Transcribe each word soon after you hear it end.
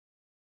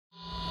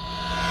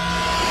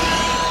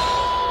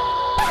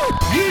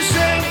You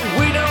say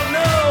we don't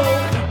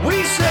know.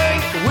 We say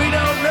we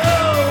don't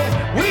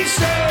know. We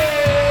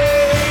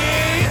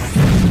say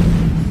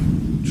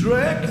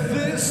Trek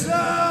this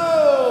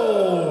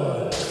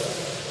out.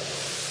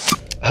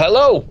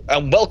 Hello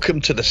and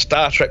welcome to the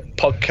Star Trek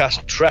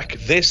podcast Trek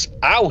This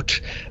Out.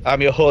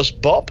 I'm your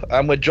host Bob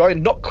and we're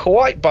joined not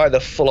quite by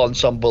the full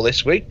ensemble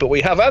this week, but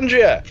we have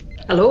Andrea.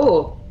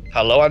 Hello.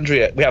 Hello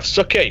Andrea. We have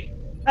Suki.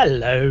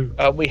 Hello.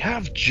 And we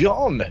have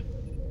John.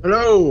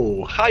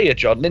 Hello. Hiya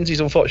John. Lindsay's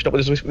unfortunately not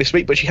with us this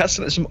week, but she has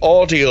sent us some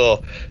audio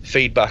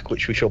feedback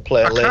which we shall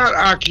play later. I can't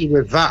argue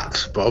with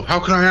that, Bob. How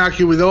can I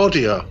argue with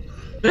audio?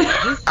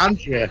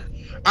 Andrea,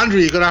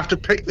 you're going to have to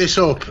pick this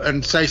up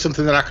and say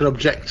something that I can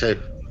object to.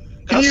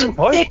 Can you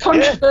Say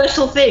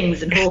controversial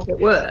things and hope it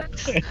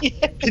works. can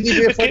you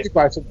be offended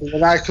by something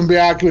and I can be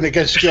arguing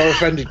against your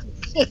offended?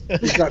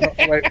 Is that not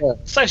the way it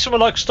works? Say something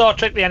like Star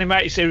Trek the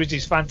Animated Series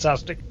is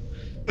fantastic.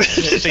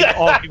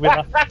 Argue with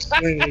that.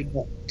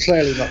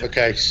 Clearly not the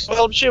case.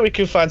 Well, I'm sure we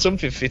can find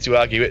something for you to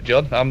argue it,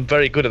 John. I'm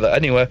very good at that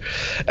anyway.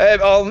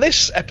 On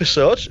this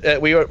episode,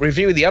 we are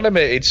reviewing the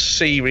animated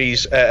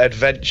series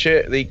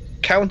adventure, The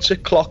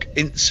Counterclock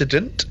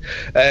Incident.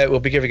 We'll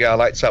be giving our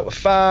lights out of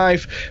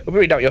 5. We'll be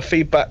reading out your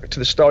feedback to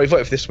the story,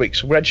 vote for this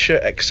week's Red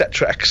Shirt,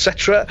 etc.,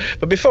 etc.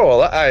 But before all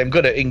that, I am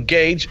going to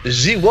engage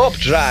the warp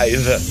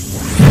drive.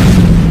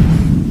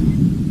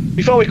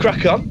 Before we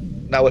crack on,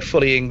 now we're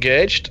fully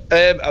engaged,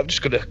 I'm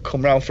just going to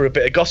come round for a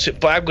bit of gossip,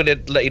 but I'm going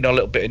to let you know a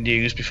little bit of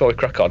news before we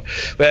crack on.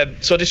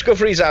 So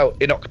Discovery's out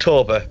in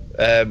October,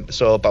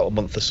 so about a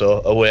month or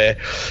so away.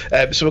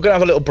 So we're going to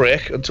have a little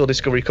break until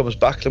Discovery comes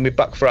back, then we're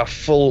back for our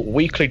full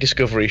weekly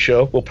Discovery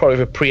show. We'll probably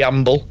have a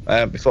preamble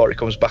before it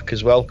comes back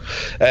as well.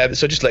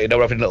 So just let you know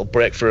we're having a little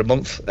break for a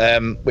month,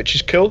 which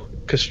is cool,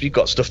 because you've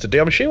got stuff to do,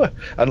 I'm sure,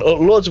 and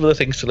loads of other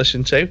things to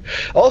listen to.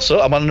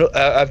 Also,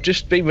 I've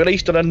just been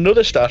released on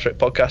another Star Trek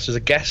podcast as a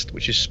guest,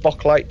 which is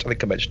Spocklight. I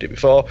think I mentioned it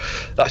before.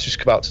 That's just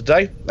come out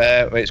today.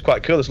 It's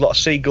quite cool. There's a lot of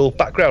seagull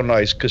background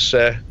noise because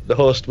the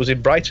host was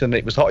in Brighton and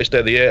it was the hottest day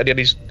of the year, and he had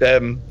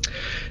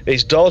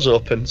his doors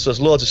open, so there's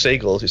loads of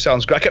seagulls. It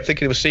sounds great. I kept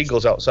thinking there were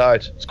seagulls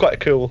outside. It's quite a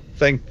cool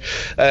thing.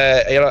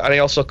 And he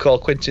also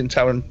called Quentin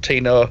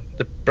Tarantino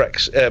the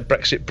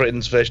Brexit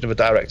Britain's version of a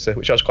director,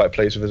 which I was quite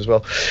pleased with as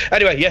well.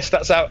 Anyway, yes,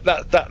 that's out.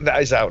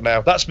 That is out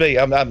now. That's me.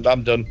 I'm done.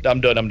 I'm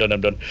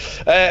done.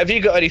 Have you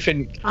got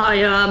anything? I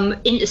am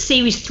into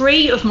series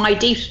 3 of my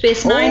Deep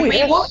Space Nine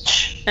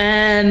rewatch.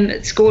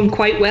 It's going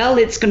quite well.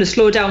 It's going to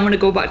slow down when I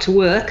go back to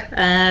work,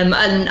 and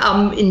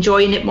I'm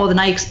enjoying it more than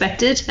I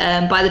expected.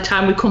 By the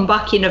time we come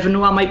back, you never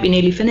know, I might be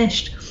nearly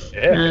finished.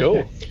 Yeah,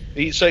 cool.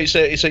 So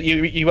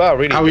you are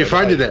really. How are you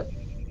finding it?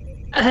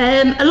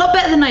 A lot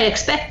better than I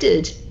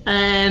expected.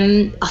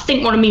 I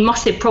think one of my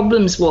massive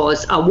problems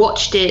was I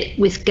watched it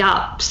with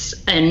gaps,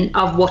 and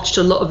I've watched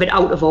a lot of it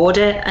out of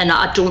order, and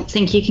I don't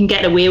think you can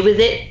get away with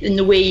it in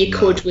the way you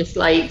could with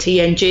like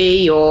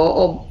TNG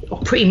or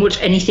pretty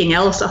much anything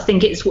else. I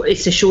think it's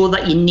a show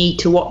that you need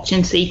to watch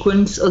in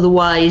sequence,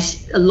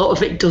 otherwise a lot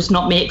of it does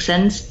not make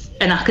sense,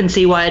 and I can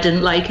see why I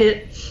didn't like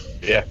it.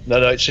 Yeah,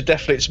 no, it's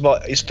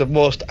the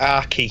most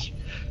archy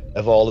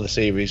of all of the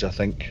series, I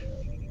think.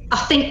 I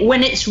think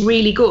when it's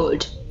really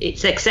good,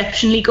 it's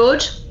exceptionally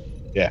good.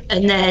 Yeah.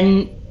 And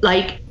then,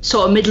 like,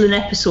 sort of middling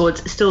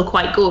episodes are still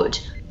quite good.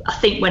 I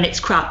think when it's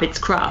crap, it's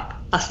crap.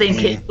 I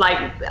think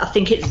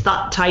it's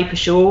that type of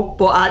show.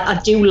 But I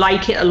do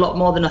like it a lot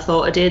more than I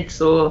thought I did,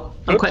 so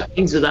I'm quite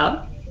pleased with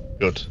that.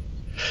 Good.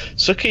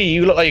 Suki,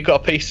 you look like you've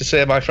got a piece to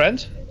say, my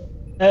friend.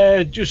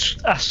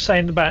 Just us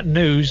saying about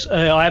news,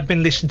 I have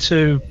been listening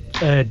to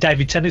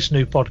David Tennant's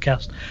new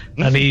podcast,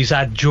 and he's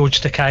had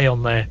George Takei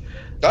on there.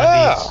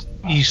 And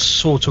he's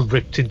sort of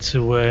ripped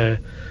into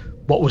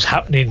what was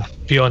happening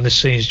behind the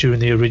scenes during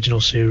the original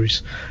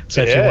series.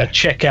 So if you want to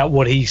check out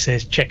what he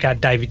says, check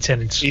out David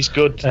Tennant's. He's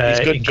good. He's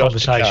good in George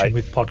conversation Takei.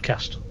 with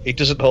podcast. He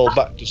doesn't hold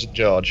back, doesn't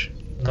George?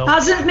 No.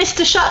 Hasn't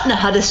Mr. Shatner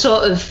had a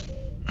sort of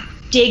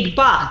dig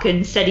back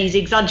and said he's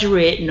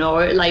exaggerating,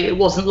 or like it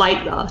wasn't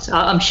like that?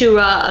 I'm sure.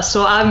 I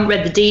haven't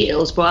read the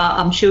details, but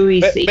I'm sure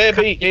he's.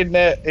 Maybe in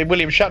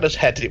William Shatner's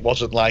head it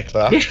wasn't like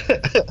that,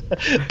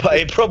 but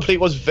it probably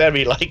was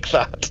very like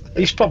that.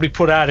 He's probably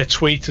put out a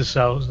tweet or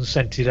so and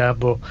sent it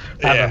out, but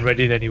I haven't read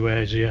it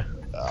anywhere yet.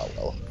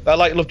 Oh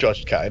well, I love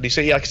George Takei,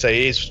 and like I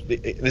say,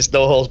 there's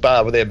no holds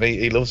barred with him.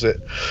 He loves it.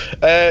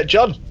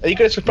 John, are you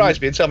going to surprise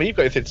me and tell me you've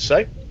got anything to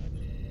say?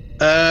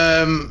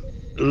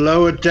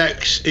 Lower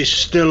Decks is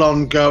still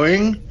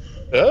ongoing.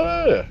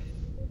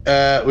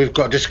 We've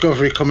got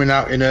Discovery coming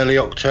out in early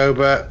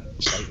October.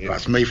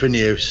 That's me for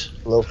news.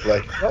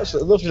 Lovely. That's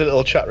a lovely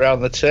little chat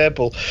round the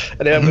table.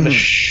 And then I'm going to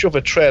shove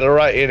a trailer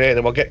right in here,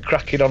 and we'll get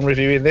cracking on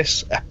reviewing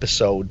this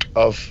episode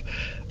of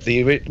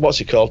what's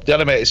it called? The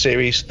animated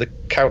series, The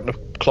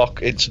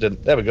Counterclock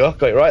Incident. There we go.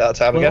 Got it right that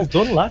time again.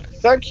 Well done, lad.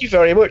 Thank you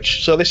very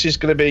much. So this is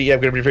going to be, we're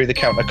going to review The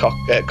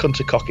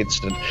Counterclock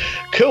Incident.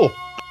 Cool.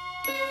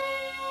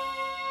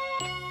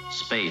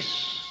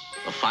 Space,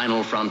 the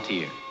final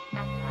frontier.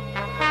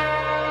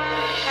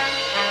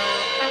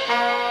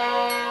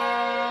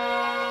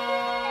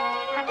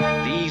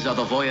 These are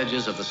the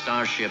voyages of the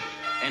starship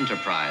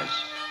Enterprise.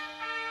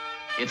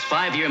 Its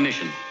 5-year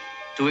mission,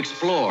 to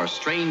explore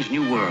strange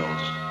new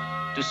worlds,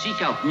 to seek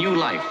out new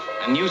life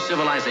and new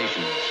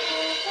civilizations,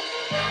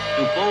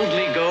 to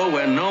boldly go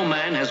where no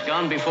man has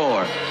gone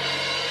before.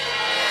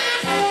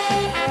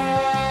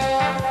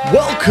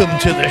 Welcome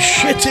to the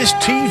shittest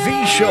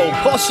TV show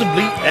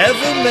possibly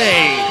ever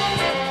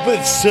made,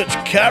 with such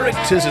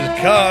characters as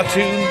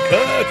Cartoon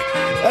Kirk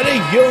and a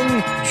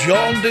young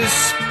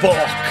jaundiced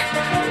Spock.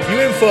 You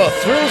in for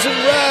thrills and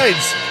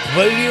rides?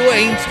 Well, you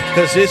ain't,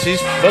 because this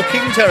is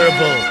fucking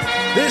terrible.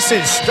 This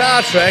is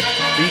Star Trek,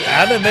 the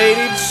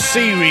animated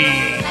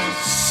series.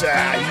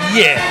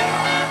 Yeah.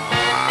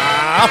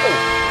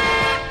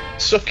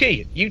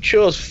 Suki, you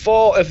chose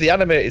 4 of the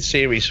animated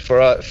series for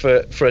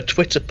a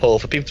Twitter poll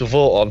for people to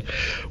vote on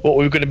what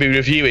we were going to be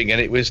reviewing, and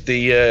it was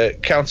the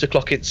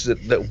counterclock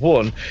incident that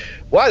won.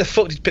 Why the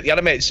fuck did you pick the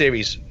animated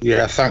series?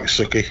 Yeah, thanks,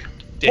 Suki.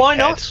 Why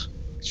not?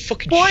 It's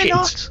fucking Why shit.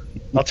 not?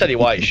 I'll tell you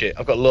why it's shit.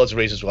 I've got loads of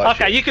reasons why.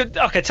 Okay, you could.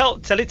 Okay, tell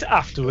it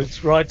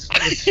afterwards, right?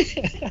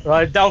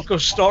 Right, don't go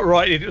start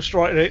writing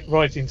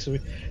right into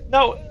it.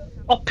 No,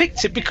 I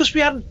picked it because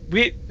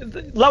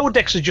Lower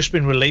Decks had just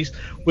been released.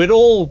 We're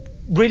all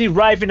really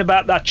raving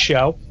about that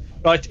show,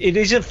 right? It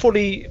isn't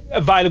fully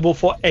available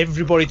for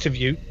everybody to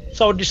view,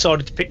 so I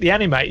decided to pick the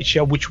animated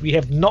show, which we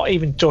have not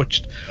even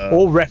touched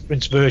or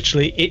referenced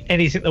virtually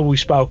anything that we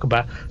spoke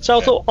about. So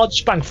I thought I'd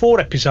just bang 4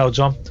 episodes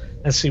on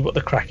and see what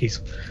the crack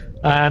is.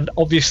 And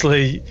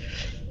obviously,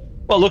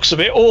 well, looks of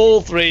it,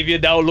 all 3 of you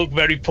now look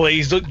very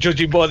pleased,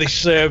 judging by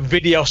this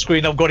video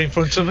screen I've got in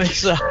front of me.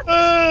 So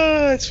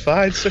it's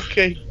fine, it's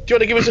okay. Do you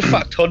want to give us a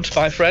fact hunt,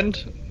 my friend?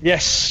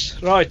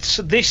 yes, right.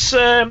 So this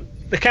the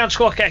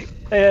counterclock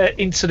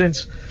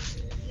incident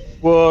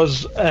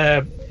was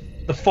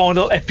the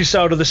final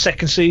episode of the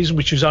 2nd season,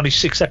 which was only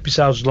 6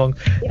 episodes long,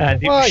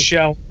 and it was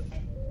shown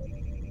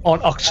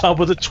on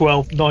October the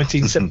 12th,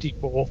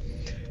 1974.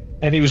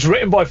 And it was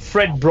written by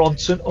Fred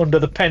Bronson under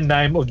the pen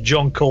name of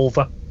John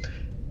Culver.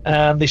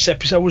 And this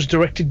episode was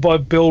directed by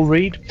Bill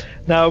Reed.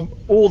 Now,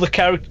 all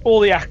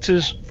the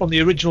actors from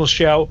the original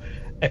show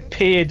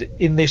appeared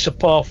in this,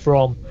 apart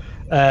from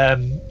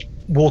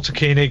Walter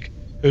Koenig,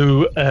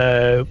 who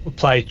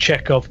played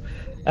Chekhov,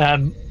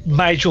 and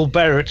Majel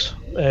Barrett,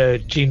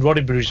 Gene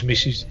Roddenberry's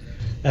missus.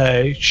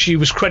 She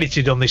was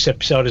credited on this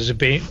episode as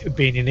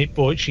being in it,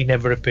 but she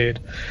never appeared.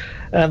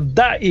 And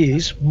that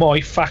is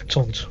my fact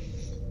hunt.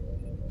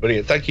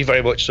 Brilliant. Thank you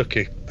very much,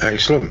 Suki.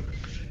 Excellent.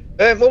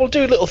 Well, we'll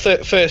do a little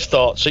first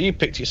thought. So you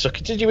picked it,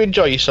 Suki. Did you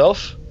enjoy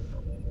yourself?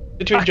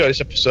 Did you enjoy this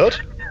episode?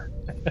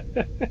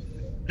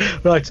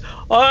 Right.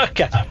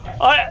 Okay.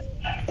 I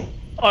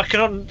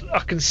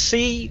can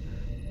see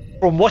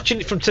from watching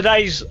it from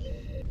today's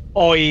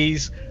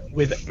eyes,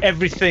 with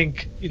everything,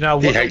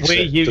 what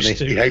we're used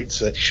to. He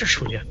hates it. Shush,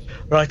 will you?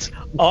 Right.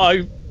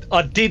 I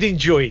did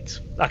enjoy it.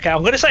 Okay,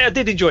 I'm going to say I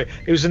did enjoy it.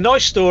 It was a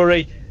nice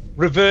story,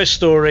 reverse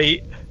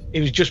story. It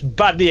was just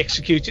badly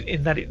executed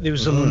in that there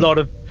was a lot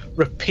of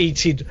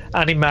repeated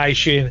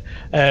animation.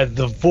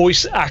 The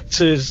voice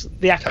actors,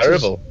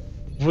 Terrible.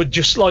 were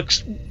just like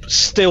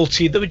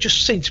stilty. They would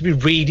just seem to be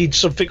reading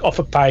something off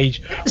a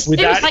page. It was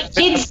like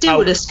kids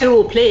do at a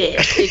school play.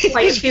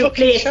 Quite a few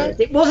places.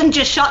 It wasn't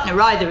just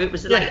Shatner either. It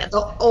was like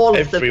all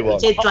of them. It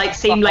did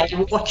seem like you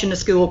were watching a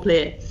school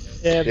play.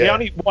 Yeah, the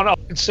only one I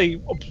can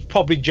see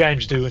probably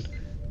James doing.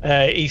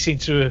 He seemed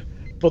to,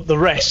 but the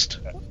rest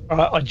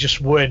I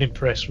just weren't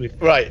impressed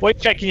with. Right. What are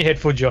you shaking your head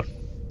for, John?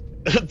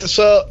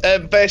 So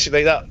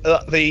basically, the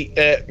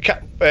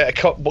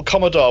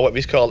Commodore, what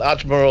he's called,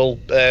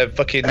 Admiral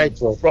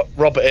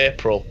Robert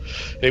April,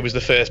 who was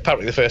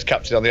apparently the first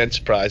captain on the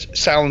Enterprise,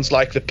 sounds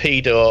like the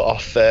pedo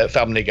off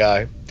Family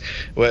Guy,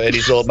 in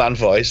his old man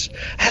voice.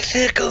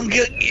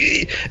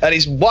 And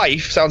his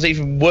wife sounds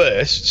even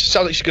worse. She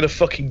sounds like she's gonna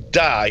fucking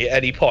die at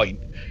any point.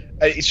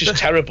 It's just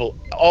terrible.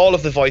 All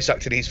of the voice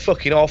acting is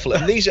fucking awful,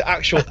 and these are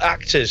actual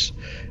actors.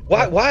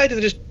 Why do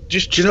they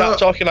just start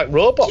talking like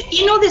robots?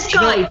 This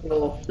guy,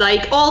 though,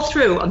 like all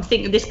through, I'm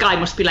thinking this guy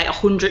must be like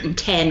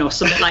 110 or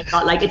something like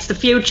that. Like it's the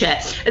future,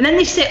 and then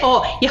they say,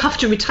 "Oh, you have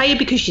to retire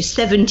because you're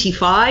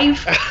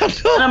 75,"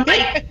 and I'm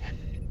like,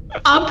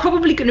 I'm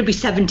probably going to be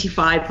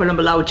 75 when I'm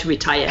allowed to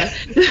retire.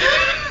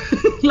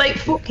 Like,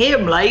 fuck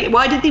him. Like,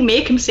 why did they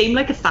make him seem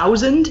like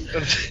 1,000?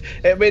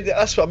 I mean,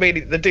 that's what I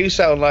mean. They do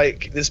sound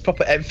like there's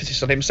proper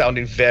emphasis on him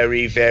sounding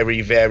very,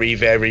 very, very,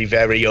 very,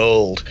 very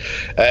old,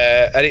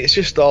 and it's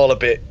just all a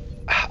bit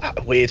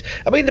weird.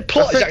 I mean, the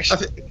plot is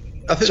actually.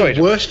 I think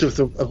the worst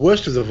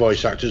of the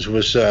voice actors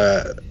was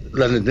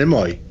Leonard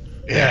Nimoy.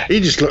 Yeah,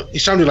 he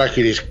sounded like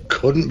he just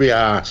couldn't be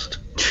asked.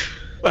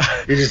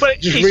 Just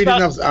reading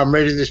I'm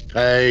reading this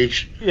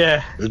page.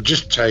 Yeah.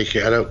 Just take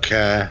it. I don't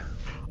care.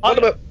 What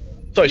about?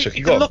 Sorry, Chuck,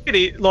 you go can on. look at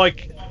it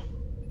like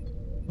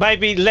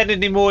maybe Leonard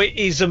Nimoy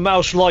is a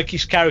mouse like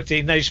his character,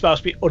 and he's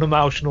supposed to be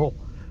unemotional,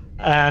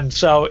 and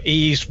so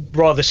he's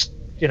rather,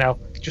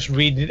 just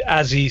reading it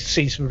as he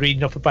seems to be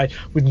reading off a page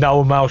with no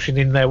emotion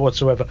in there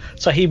whatsoever.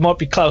 So he might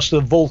be closer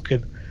to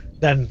Vulcan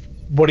than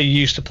what he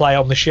used to play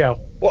on the show.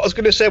 What I was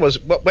going to say was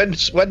when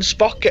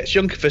Spock gets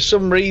younger, for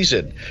some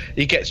reason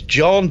he gets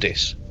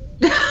jaundice.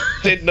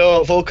 Didn't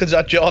know Vulcans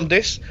had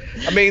jaundice.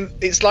 I mean,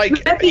 it's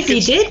like maybe he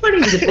did when he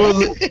was a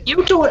baby.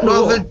 You don't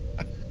know.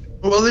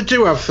 Well, they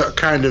do have that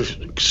kind of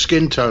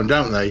skin tone,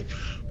 don't they?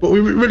 But we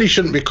really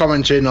shouldn't be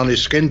commenting on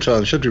his skin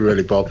tone, should we,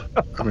 really, Bob?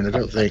 I mean, I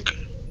don't think.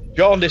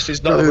 Jaundice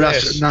is not a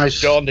race. Nice.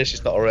 Jaundice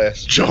is not a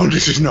race.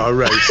 Jaundice is not a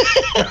race.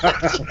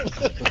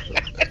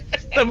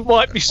 There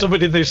might be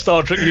somebody in the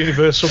Star Trek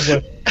universe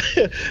somewhere.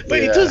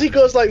 But he does. He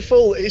goes like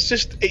full. It's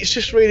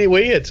just really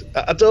weird.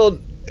 I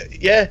don't.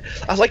 Yeah,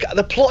 I like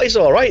the plot is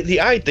all right.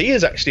 The idea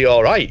is actually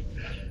all right.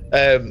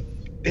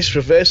 This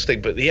reverse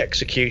thing, but the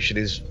execution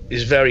is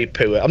very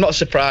poor. I'm not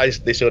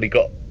surprised this only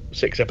got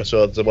 6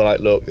 episodes, and we're like,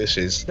 look, this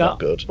is not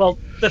good. Well,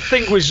 the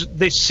thing was,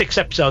 this 6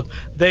 episodes,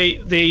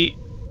 the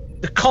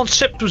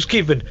concept was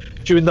given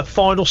during the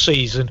final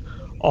season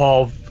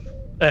of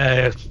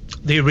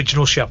the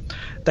original show.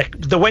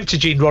 They went to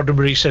Gene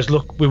Roddenberry. He says,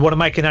 look, we want to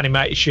make an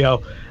animated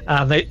show,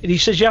 and he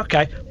says, yeah,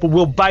 okay, but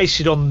we'll base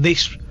it on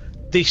this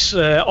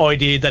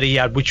idea that he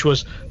had, which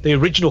was the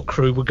original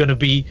crew were going to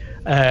be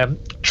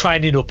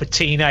training up a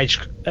teenage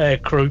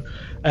crew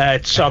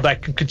so they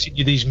can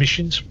continue these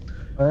missions.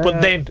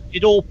 But then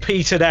it all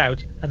petered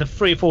out, and then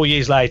 3 or 4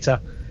 years later,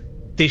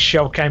 this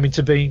show came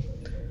into being.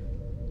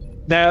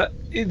 Now,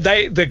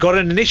 they got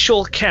an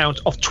initial count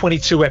of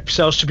 22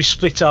 episodes to be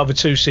split over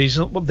 2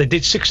 seasons. Well, they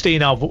did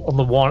 16 on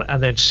the one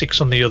and then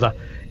 6 on the other.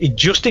 It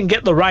just didn't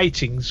get the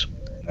ratings.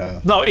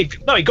 No,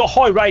 it got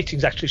high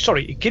ratings, actually.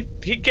 Sorry, it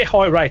did get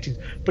high ratings,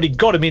 but it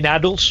got them in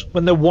adults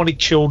when they wanted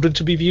children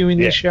to be viewing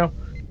this show.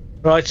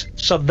 Right?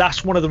 So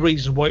that's one of the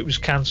reasons why it was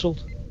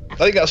cancelled. I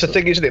think that's the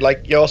thing, isn't it?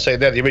 Like you're saying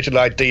there, the original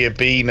idea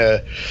being,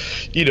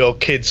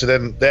 kids, and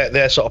then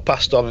they're sort of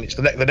passed on, and it's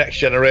the next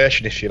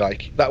generation, if you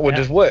like. That would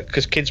just work,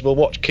 because kids will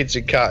watch kids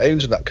in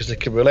cartoons and that, because they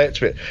can relate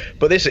to it.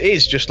 But this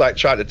is just like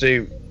trying to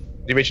do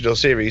the original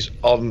series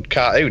on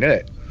cartoon, isn't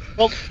it?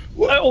 Well,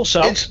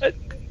 also, I'm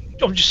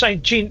just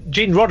saying, Gene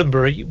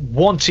Roddenberry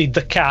wanted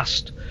the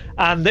cast,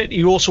 and that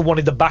he also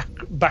wanted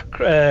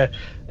the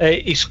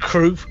his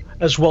crew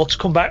as well to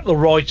come back, the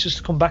writers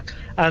to come back,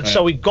 and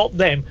so he got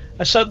them.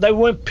 And so they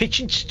weren't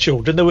pitching to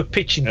children; they were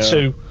pitching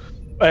to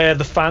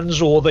the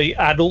fans or the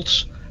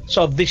adults.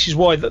 So this is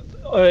why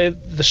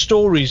the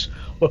stories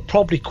were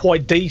probably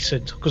quite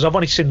decent, because I've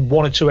only seen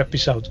 1 or 2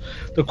 episodes.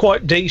 They're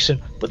quite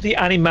decent, but the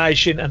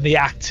animation and the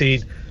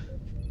acting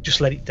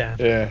just let it down.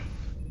 Yeah,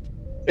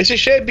 it's a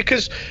shame,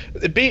 because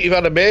the beauty of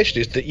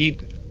animation is that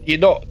you're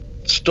not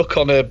stuck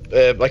on a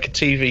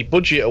TV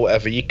budget or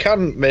whatever. You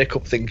can make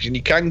up things and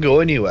you can go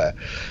anywhere.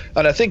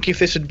 And I think if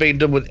this had been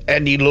done with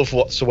any love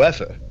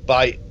whatsoever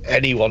by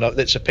anyone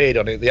that's appeared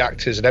on it, the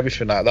actors and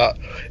everything like that,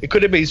 it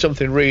could have been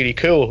something really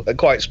cool and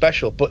quite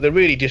special. But they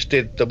really just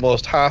did the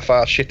most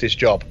half-ass shittest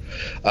job,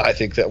 I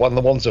think, that one of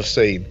the ones I've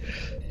seen.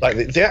 Like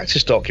the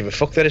actors don't give a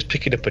fuck. They're just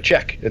picking up a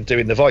check and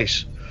doing the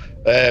voice.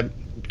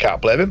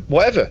 Can't blame him.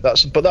 Whatever.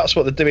 That's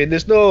what they're doing.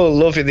 There's no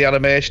love in the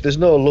animation. There's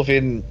no love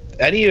in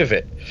any of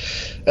it.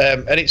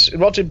 And it's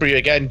Roddenberry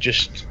again,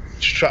 just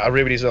trying to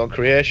ruin his own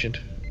creation.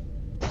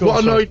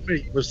 What annoyed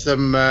me was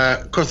them,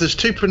 because there's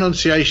 2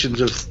 pronunciations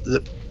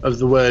of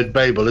the word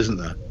Babel, isn't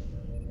there?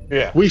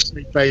 Yeah. We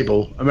say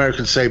Babel,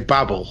 Americans say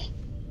babble,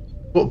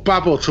 but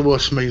babble to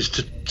us means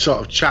to sort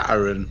of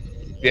chatter and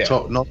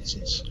talk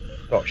nonsense.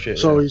 Oh shit.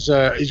 So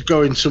he's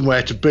going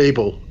somewhere to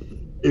Babel.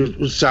 It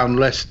would sound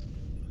less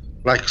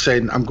like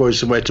saying I'm going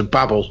somewhere to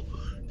babble.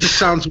 It just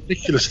sounds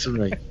ridiculous to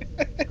me.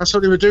 That's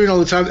what they were doing all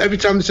the time. Every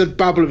time they said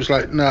babble, it was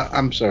like, no,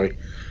 I'm sorry.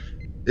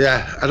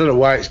 Yeah, I don't know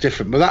why it's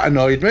different, but that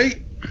annoyed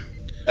me.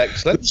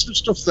 Excellent. But some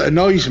stuff that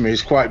annoys me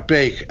is quite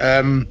big.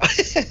 The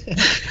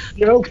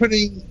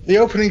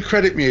opening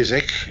credit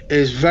music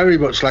is very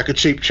much like a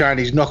cheap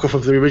Chinese knockoff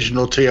of the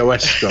original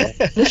TOS score.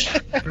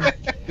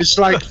 It's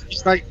like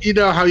you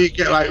know how you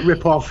get like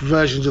rip-off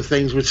versions of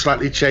things with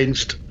slightly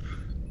changed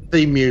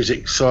theme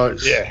music, so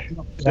it's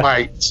not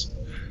quite. It's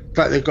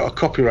like they've got a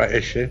copyright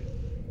issue.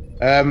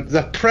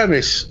 The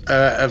premise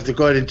of the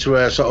going into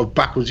a sort of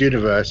backwards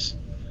universe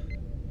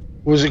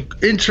was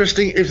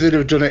interesting if they'd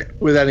have done it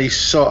with any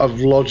sort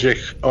of logic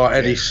or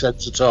any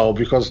sense at all,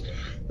 because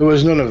there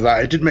was none of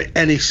that. It didn't make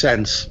any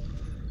sense.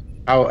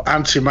 Our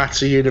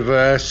antimatter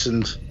universe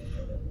and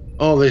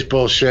all this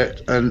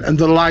bullshit, and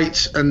the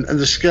lights and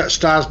the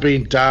stars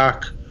being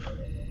dark,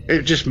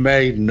 it just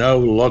made no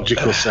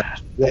logical sense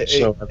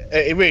whatsoever.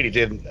 It really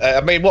didn't. I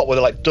mean, what were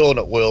they, like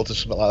Donut Worlds or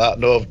something like that?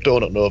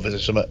 Donut Novas or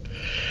something.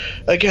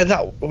 Again,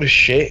 that was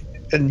shit.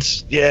 And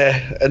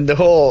and the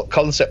whole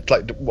concept,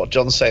 like what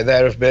John's saying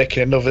there, of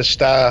making another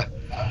star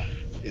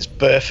its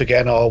birth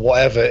again or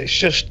whatever, it's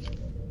just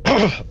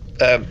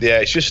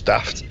it's just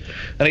daft.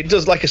 And it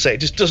does, like I say, it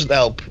just doesn't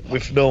help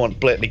with no one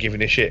blatantly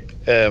giving a shit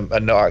and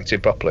not acting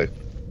properly.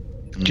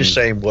 Just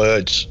saying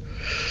words.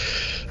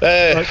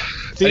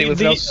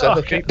 Anyone else said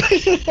okay?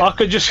 I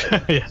could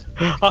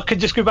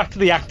just go back to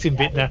the acting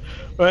bit now.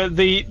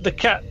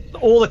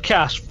 All the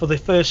cast for the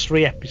first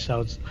 3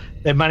 episodes,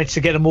 they managed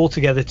to get them all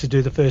together to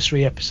do the first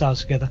 3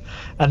 episodes together,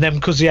 and then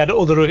because they had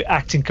other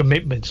acting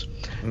commitments,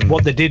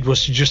 what they did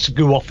was to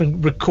go off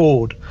and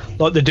record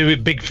like they do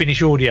with Big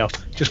Finish Audio,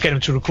 just get them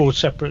to record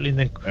separately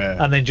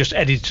and then just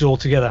edit it all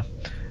together.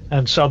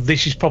 And so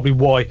this is probably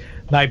why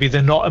maybe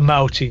they're not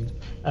emoting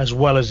as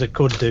well as they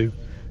could do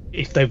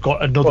if they've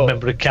got another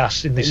member of the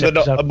cast in this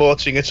episode. They're not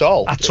emoting at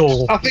all. At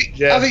all. I think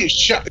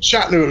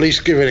Shatner at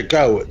least give it a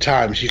go at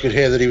times. You could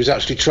hear that he was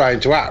actually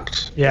trying to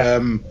act. Yeah.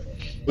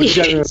 He's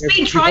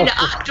been trying to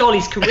act all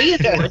his career.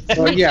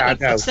 Well, yeah, I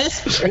know.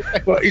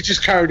 But he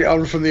just carried it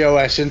on from the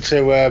OS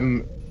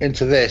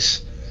into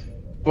this.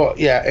 But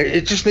yeah,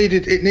 it just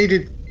needed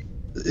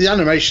the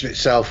animation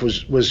itself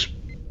was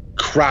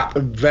crap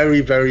and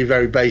very, very,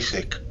 very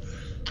basic.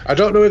 I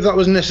don't know if that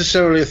was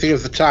necessarily a thing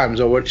of the times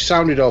or what it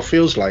sounded or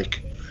feels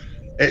like.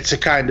 It's a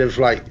kind of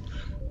like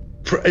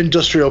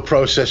industrial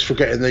process for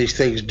getting these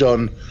things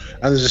done,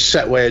 and there's a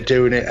set way of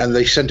doing it, and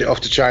they sent it off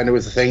to China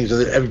with the things,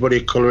 and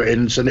everybody colour it in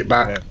and send it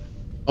back,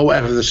 or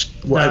whatever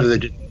they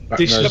did.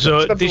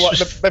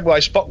 Remember why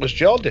Spock was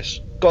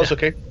jaundiced? God's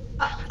okay.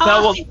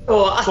 I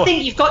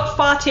think you've got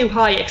far too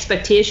high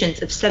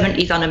expectations of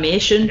 70s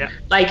animation. Yeah.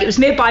 Like, it was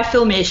made by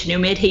Filmation, who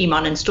made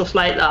He-Man and stuff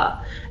like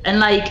that. And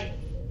like,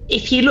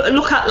 if you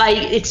look at like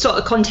it's sort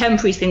of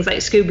contemporary things like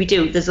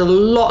Scooby-Doo, there's a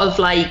lot of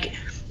like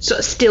sort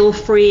of still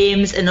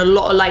frames and a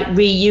lot of like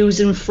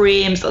reusing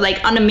frames.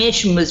 Like,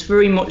 animation was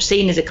very much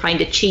seen as a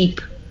kind of cheap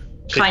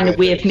kind of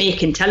way of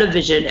making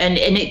television, and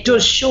it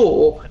does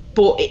show.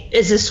 But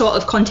as a sort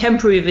of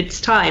contemporary of its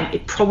time,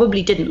 it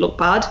probably didn't look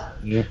bad.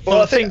 Yeah. Well,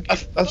 I think I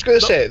was going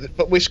to say,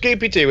 but with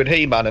Scooby-Doo and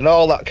He-Man and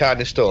all that kind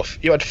of stuff,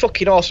 you had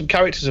fucking awesome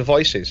characters and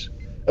voices,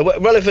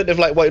 relevant of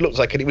like what it looks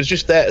like, and it was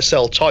just there to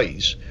sell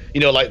toys. You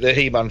know, like the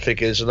He-Man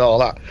figures and all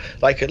that.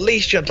 Like, at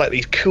least you had like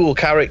these cool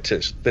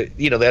characters that,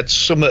 you know, they had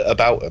something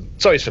about them.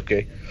 Sorry,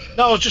 Suki.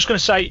 No, I was just going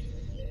to say,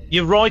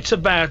 you're right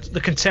about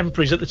the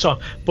contemporaries at the time,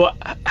 but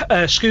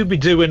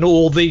Scooby-Doo and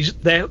all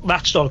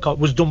that style of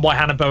was done by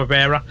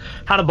Hanna-Barbera.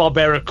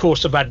 Hanna-Barbera, of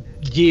course, have had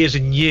years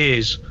and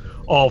years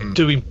of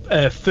doing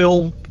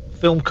film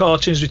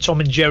cartoons with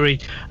Tom and Jerry,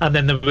 and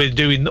then they were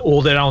doing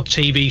all their own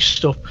TV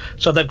stuff.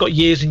 So they've got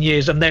years and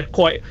years, and they're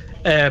quite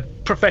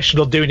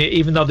professional doing it,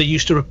 even though they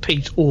used to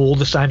repeat all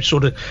the same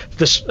sort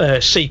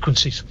of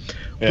sequences.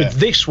 Yeah. With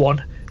this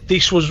one,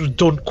 this was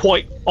done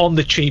quite on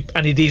the cheap,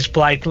 and it is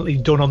blatantly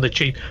done on the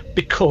cheap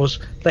because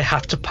they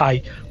had to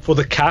pay for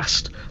the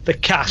cast. The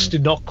cast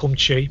did not come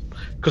cheap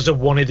because they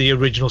wanted the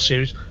original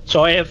series.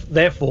 So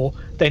therefore,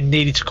 they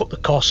needed to cut the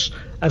costs.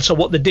 And so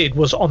what they did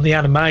was, on the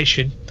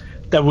animation,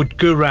 they would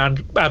go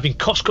around having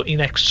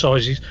cost-cutting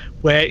exercises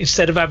where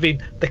instead of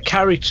having the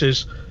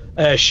characters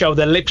show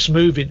their lips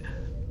moving,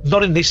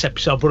 not in this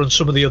episode, but on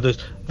some of the others,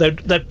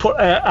 they'd put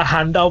a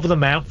hand over the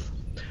mouth.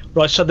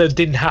 Right, so they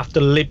didn't have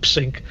to lip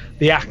sync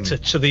the actor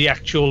to the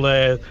actual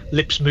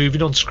lips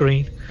moving on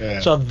screen. Yeah.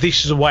 So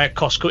this is a way of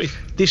cost cutting.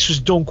 This was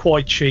done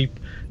quite cheap,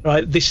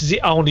 right? This is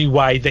the only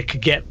way they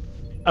could get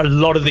a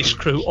lot of this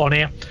crew on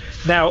here.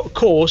 Now, of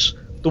course,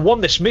 the one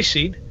that's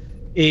missing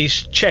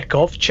is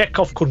Chekhov.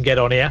 Chekhov couldn't get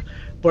on here,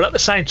 but at the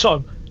same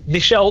time,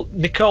 Nichelle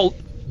Nichols,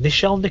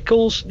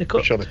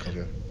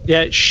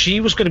 yeah, she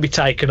was going to be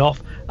taken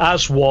off,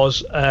 as was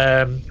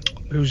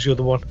who's the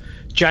other one?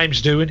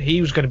 James Doohan, he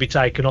was going to be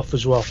taken off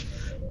as well.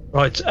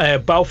 Right,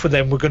 both of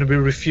them were going to be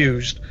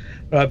refused,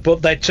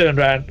 but they turned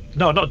around.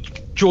 No, not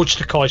George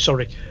Takei,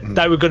 sorry.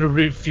 They were going to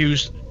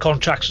refuse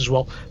contracts as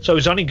well. So it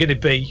was only going to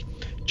be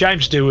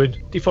James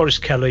Doohan,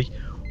 DeForest Kelley,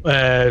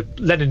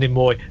 Leonard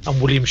Nimoy,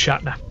 and William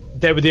Shatner.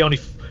 They were the only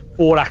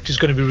 4 actors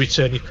going to be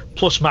returning,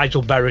 plus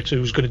Majel Barrett, who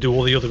was going to do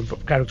all the other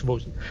character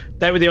voices.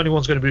 They were the only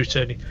ones going to be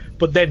returning.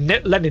 But then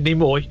Leonard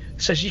Nimoy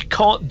says, you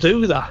can't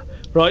do that.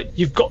 Right,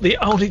 you've got the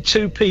only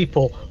 2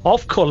 people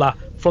of colour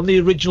from the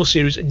original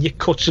series, and you're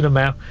cutting them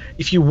out.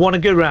 If you want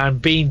to go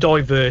around being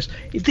diverse,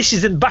 if this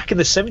isn't back in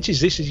the 70s,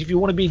 this is, if you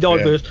want to be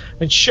diverse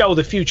and show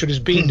the future as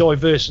being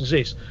diverse as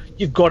this,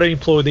 you've got to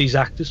employ these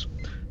actors.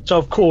 So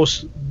of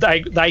course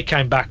they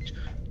came back.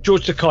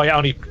 George Takei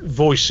only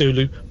voiced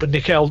Sulu, but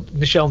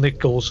Nichelle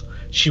Nichols,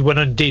 she went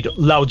and did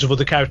loads of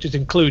other characters,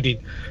 including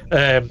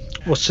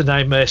what's her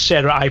name,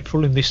 Sarah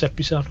April in this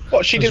episode.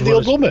 What, she did the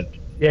old woman?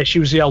 Yeah, she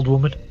was the old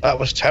woman. That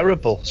was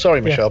terrible.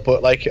 Sorry, Michelle,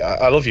 but like,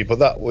 I love you, but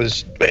that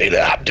was.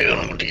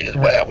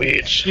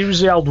 She was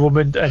the old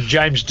woman, and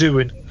James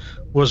Doohan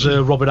was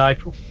Robert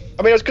April.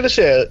 I mean, I was going to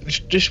say,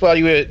 just while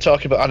you were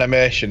talking about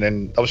animation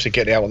and obviously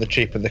getting out on the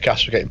cheap and the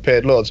cast were getting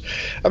paid loads,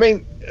 I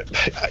mean,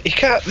 you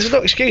can't. There's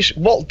no excuse.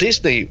 Walt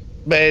Disney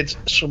made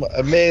some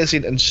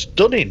amazing and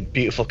stunning,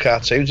 beautiful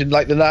cartoons in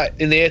like in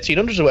the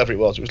 1800s or whatever it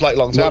was. It was like a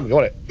long time ago,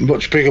 wasn't it?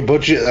 Much bigger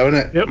budget, though,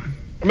 isn't it? Yep.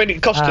 I mean,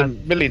 it cost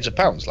them millions of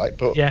pounds, like,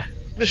 but yeah.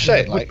 Just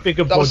saying, like,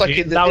 that was like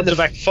in the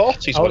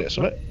 40s, wasn't it,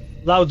 something?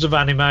 Loads of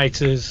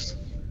animators,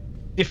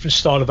 different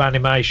style of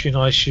animation,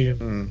 I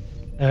assume.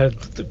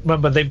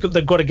 Remember,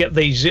 they've got to get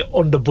these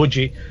under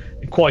budget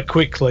quite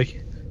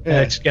quickly,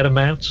 to get them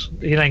out.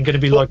 It ain't going to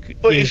be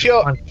like. But if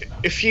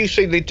you've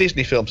seen the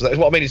Disney films, that's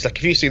what I mean. Is like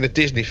if you've seen the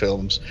Disney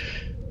films,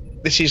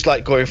 this is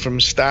like going from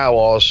Star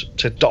Wars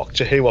to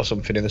Doctor Who or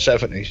something in the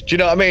 70s. Do you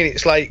know what I mean?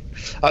 It's like,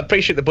 I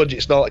appreciate the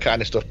budgets and all that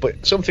kind of stuff,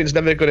 but something's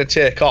never going to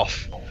take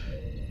off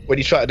when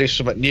you try to do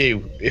something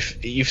new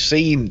if you've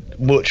seen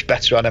much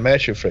better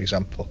animation, for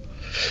example.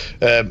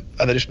 And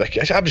they just make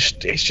it.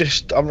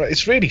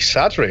 It's really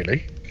sad,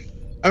 really.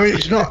 I mean,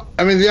 it's not.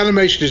 I mean, the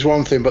animation is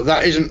one thing, but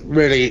that isn't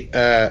really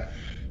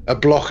a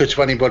blocker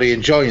to anybody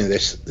enjoying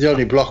this. The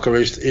only blocker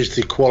is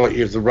the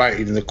quality of the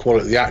writing and the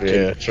quality of the acting.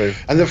 Yeah, true.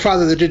 And the fact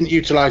that they didn't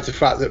utilise the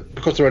fact that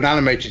because they're an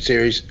animated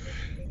series,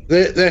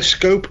 their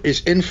scope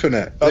is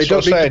infinite. That's they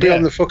don't need to be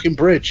on the fucking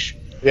bridge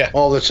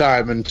all the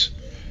time. And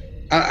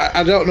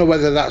I don't know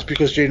whether that's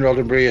because Gene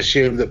Roddenberry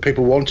assumed that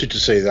people wanted to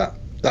see that.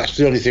 That's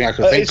the only thing I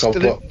can think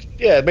of.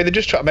 Yeah, I mean, they're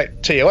just trying to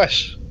make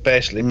TOS,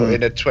 basically, but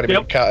in a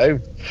 20-minute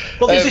cartoon.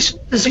 Well, there's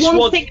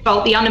one thing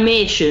about the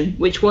animation,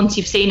 which once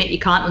you've seen it, you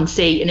can't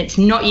unsee, and it's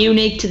not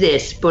unique to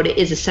this, but it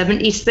is a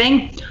 70s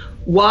thing.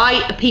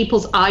 Why are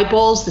people's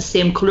eyeballs the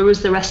same colour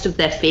as the rest of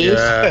their face?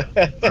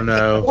 Yeah, I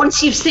know.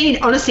 Once you've seen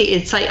it, honestly,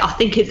 it's like, I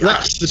think it's...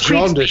 That's the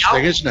jaundice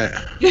thing, isn't it?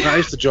 That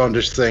is the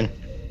jaundice thing.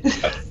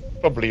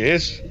 Probably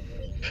is.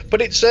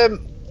 But it's...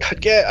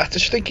 I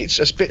just think it's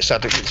a bit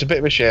sad. It's a bit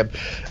of a shame.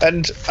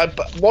 And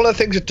one of the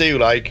things I do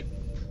like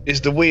is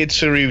the weird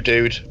Saru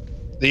dude.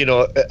 You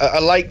know, I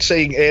like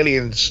seeing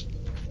aliens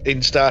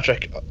in Star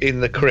Trek in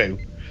the crew.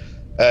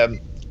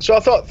 So I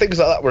thought things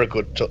like that were a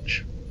good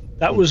touch.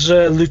 That was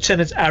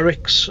Lieutenant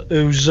Arix,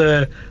 who's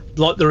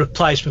like the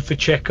replacement for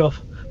Chekhov.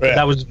 Yeah.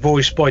 That was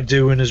voiced by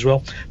Doohan as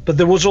well. But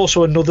there was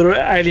also another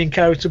alien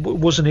character, but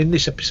wasn't in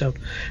this episode,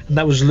 and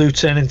that was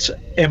Lieutenant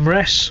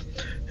Emrys,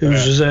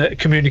 who's a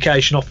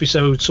communication officer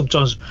who would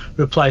sometimes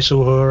replace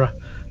Uhura.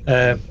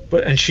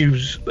 And she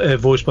was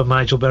voiced by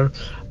Majel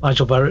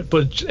Barrett.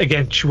 But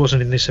again, she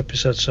wasn't in this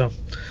episode. So,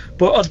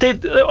 but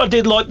I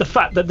did like the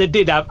fact that they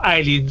did have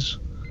aliens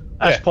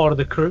as part of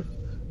the crew.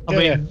 I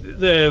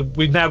mean,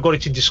 we've now got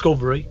it in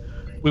Discovery.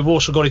 We've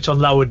also got it on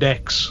Lower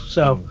Decks.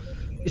 So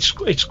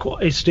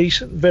it's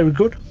decent, very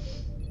good.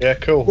 Yeah,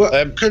 cool.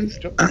 Well, can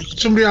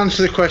somebody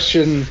answer the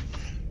question?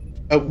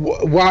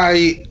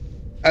 Why?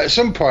 At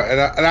some point,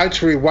 and I had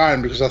to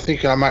rewind because I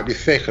think I might be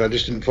thick and I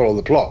just didn't follow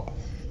the plot.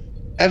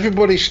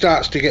 Everybody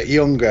starts to get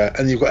younger,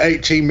 and you've got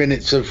 18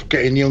 minutes of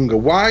getting younger.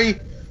 Why,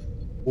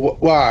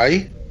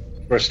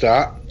 for a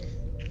start?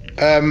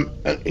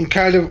 And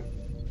kind of,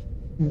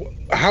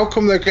 how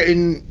come they're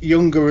getting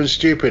younger and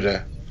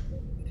stupider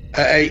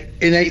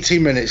in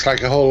 18 minutes,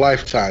 like a whole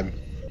lifetime?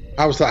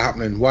 How's that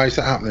happening? Why is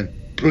that happening?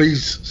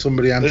 Please,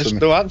 somebody answer me. There's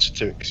no answer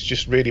to it. It's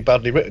just really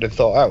badly written and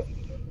thought out.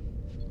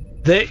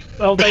 They're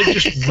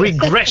just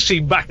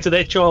regressing back to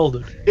their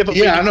childhood. Yeah, but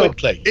I know.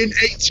 Quickly. In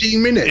 18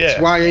 minutes,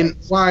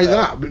 why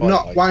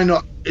that? Why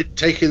not it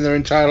taking their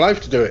entire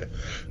life to do it?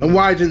 And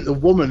why didn't the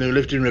woman who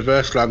lived in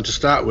Reverse Land to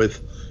start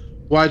with?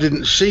 Why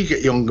didn't she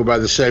get younger by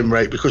the same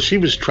rate? Because she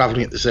was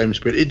travelling at the same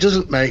speed. It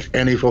doesn't make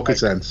any fucking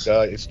sense.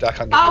 I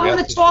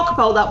want to talk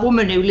about that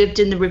woman who lived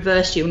in the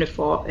reverse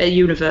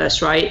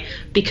universe, right?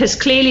 Because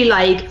clearly,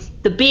 like,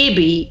 the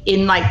baby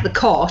in like the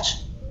cot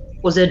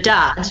was her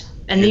dad.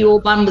 And the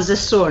old man was a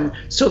son.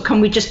 So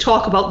can we just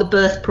talk about the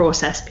birth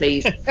process,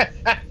 please?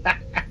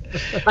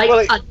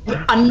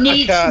 I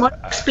need someone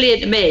to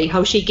explain to me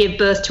how she gave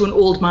birth to an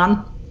old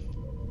man.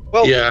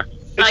 Well,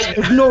 like,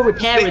 there's no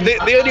repairing.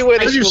 The only way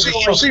you've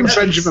seen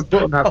Benjamin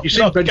Button, have you?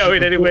 Not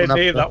going anywhere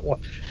near that one.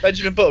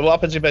 Benjamin Button. What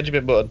happens in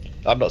Benjamin Button?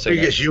 I'm not saying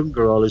he gets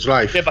younger all his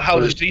life. Yeah, but how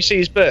do you see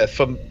his birth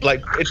from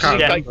like?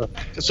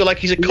 So like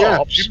he's a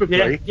corpse.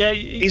 Yeah,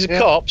 he's a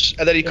corpse,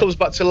 and then he comes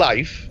back to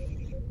life.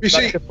 You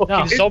see, like a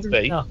fucking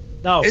zombie.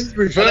 No, in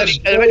reverse,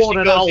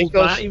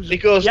 he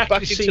goes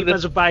back into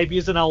as a baby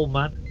as an old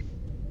man.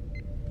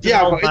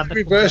 Yeah, but in the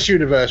reverse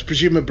universe,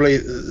 presumably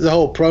the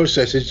whole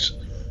process is.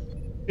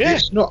 Yeah.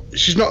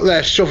 She's not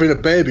there shoving a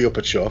baby up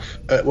a chuff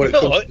when it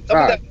comes to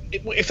that.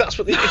 If that's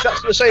what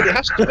they're saying, it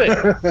has to be.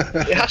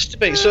 It has to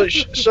be. So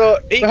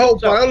the whole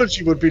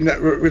biology would be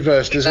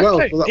reversed as well.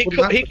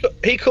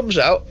 He comes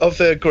out of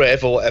the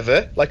grave or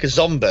whatever, like a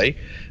zombie,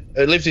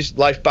 lives his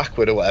life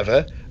backward or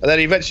whatever, and then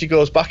he eventually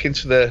goes back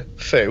into the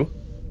foo.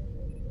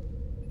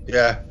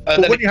 Yeah, and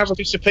but then when you have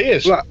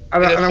disappears. And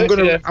I'm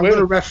going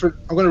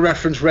to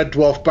reference Red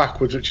Dwarf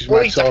backwards, which is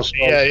my source.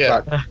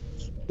 Yeah.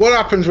 What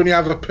happens when you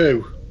have a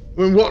poo?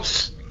 I mean,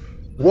 what's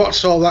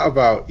all that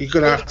about? You're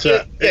going to have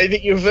to. Yeah,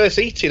 you're reverse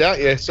eating, aren't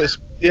you? So it's,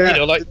 you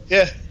know, like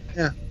Yeah.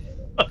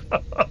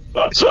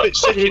 It's a bit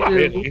sick,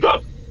 really.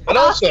 And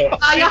also,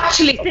 I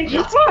actually think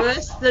it's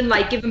worse than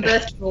like giving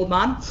birth to an old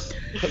man.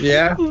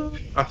 Yeah,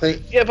 I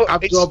think. Yeah, but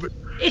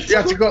you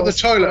have to go to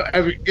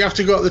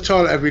the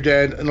toilet every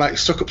day and like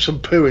suck up some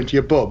poo into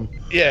your bum.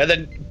 Yeah, and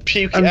then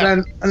puke it out.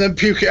 And then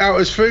puke it out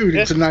as food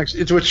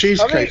into a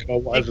cheesecake or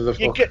whatever the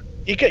fuck.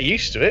 You get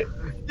used to it.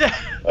 Yeah.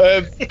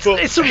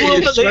 It's the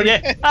world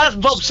that as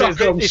Bob says,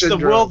 it's the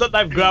world that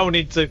they've grown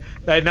into.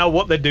 They know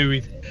what they're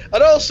doing.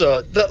 And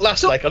also, that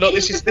last I know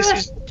this is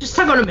just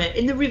hang on a minute.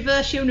 In the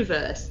reverse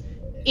universe,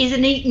 is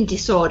an eating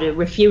disorder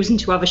refusing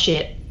to have a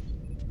shit?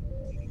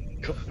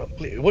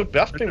 It would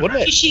have to,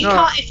 wouldn't it? She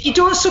can't, if you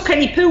don't suck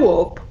any poo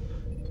up,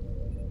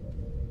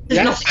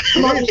 there's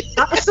nothing wrong with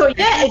that. So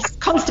yeah, it's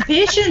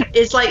constipation.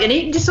 It's like an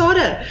eating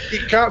disorder.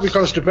 It can't be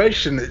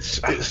constipation. It's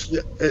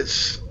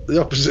the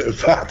opposite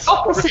of that.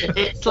 Opposite.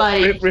 It's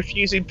like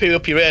Refusing poo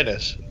up your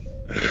anus.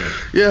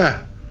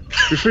 Yeah.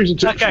 Refusing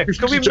to. Okay,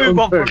 refusing can we to move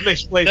on unpoo. from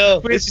this, please? No,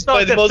 We're this is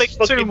probably the starting to most think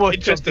too fucking much.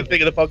 interesting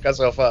thing in the podcast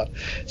so far.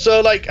 So,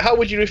 like, how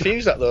would you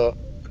refuse that, though?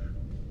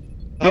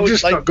 You've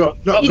just not got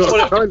you just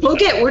have to time. plug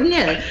it, wouldn't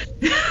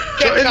you?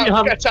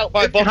 Get out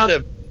my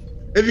bottom.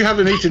 If you have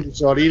an eating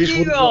disorder, you just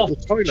wouldn't go to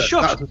the toilet.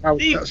 Shush. That's how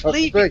Leave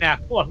the it thing. now.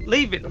 Come on,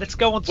 leave it. Let's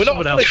go on to We're not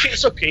someone full of else. shit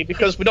sucky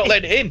because we're not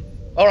letting it in.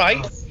 All right.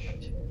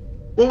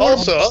 Well, what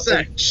Also- about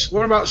sex?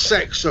 What about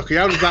sex, Sucky?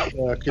 How does that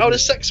work? How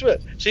does sex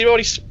work? So you've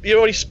already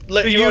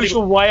The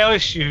usual way, I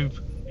assume.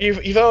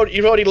 you've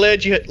already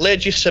laid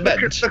your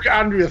cement. Look at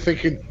Andrea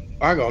thinking,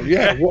 hang on,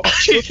 yeah, what?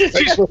 she's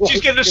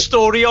getting a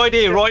story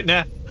idea right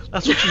now.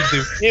 That's what she's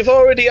doing. You've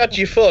already had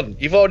your fun.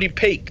 You've already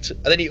peaked,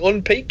 and then you're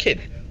unpeaking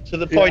to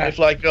the point Yeah. of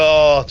like,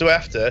 oh, do I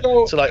have to?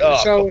 So like, oh,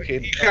 so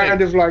fucking. you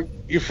kind of like,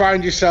 you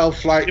find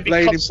yourself like You'd be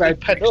laying in constantly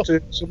bed pent next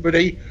to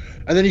somebody,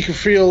 and then you can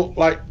feel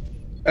like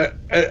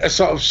a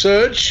sort of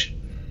surge,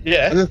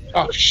 Yeah. and then,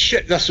 oh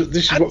shit, this is what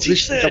this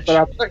is. Anti-surge. I've got to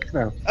have sex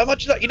now.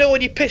 Imagine that. You know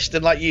when you're pissed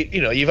and like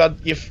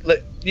you've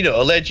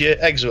laid your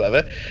eggs or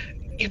whatever.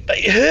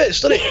 It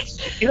hurts, doesn't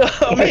it? You know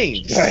what I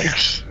mean?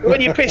 Thanks. When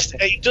you're pissed,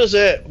 it does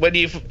hurt when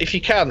if you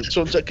can,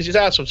 because it's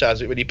hard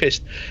sometimes when you're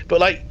pissed. But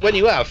like when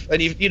you have,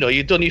 and you've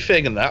done your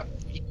thing and that,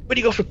 when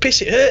you go for a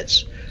piss, it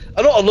hurts.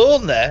 I'm not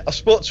alone there. I've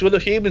spoke to other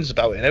humans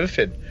about it and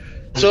everything.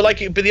 So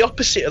like it'd be the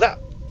opposite of that,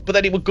 but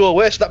then it would go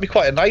away. So that'd be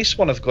quite a nice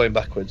one of going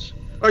backwards.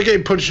 Or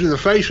getting punched in the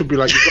face would be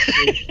like you've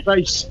got in your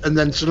face, and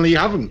then suddenly you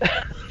haven't.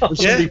 And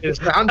somebody puts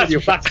their hand in your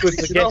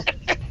backwards again.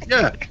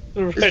 Yeah,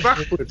 it's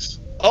backwards.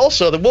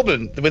 Also, the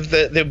woman with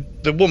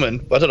the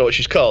woman, I don't know what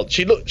she's called.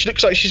 She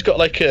looks like she's got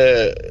like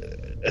a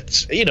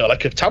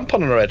like a tampon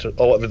on her head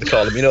or whatever they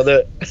call them. You know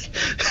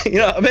you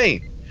know what I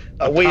mean?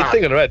 That weird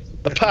thing on her head.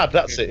 A pad.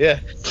 That's it. Yeah.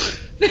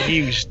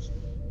 Used.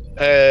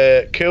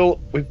 Cool.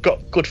 We've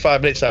got good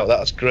 5 minutes out.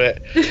 That's great.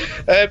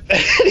 I'm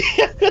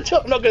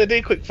not going to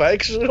do quick fire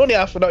because we're only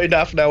not even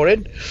half an hour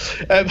in.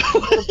 And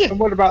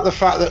what about the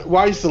fact that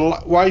why is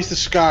the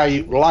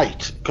sky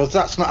light? Because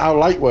that's not how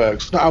light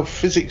works. It's not how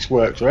physics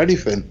works or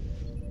anything.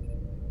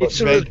 It's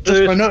a Just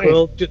my reverse nutting.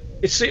 world.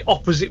 It's the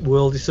opposite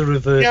world. It's the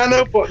reverse. Yeah, I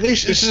know, but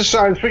this is a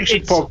science fiction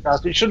It's-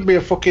 podcast. It shouldn't be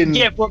a fucking.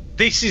 Yeah, but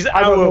this is I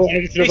don't know our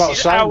anything about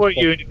science, but-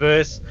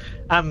 universe,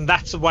 and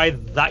that's the way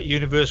that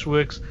universe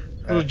works.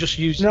 We'll just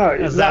use No, it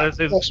as that as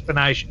an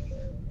explanation.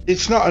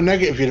 It's not a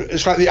negative universe.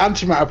 It's like the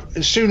antimatter.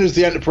 As soon as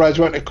the Enterprise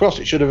went across,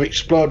 it should have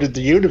exploded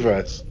the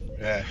universe.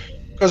 Yeah.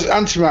 Because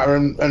antimatter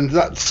and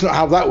that's not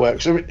how that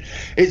works. I mean,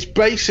 it's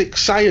basic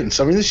science.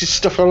 I mean, this is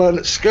stuff I learned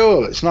at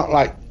school. It's not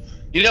like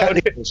You know what?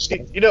 technical stuff.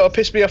 You know what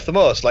pissed me off the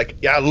most? Like,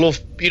 yeah, I love.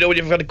 You know when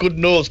you've had a good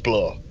nose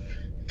blow,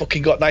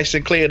 fucking got nice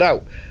and cleared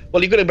out.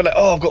 Well, you're gonna be like,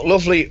 oh, I've got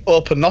lovely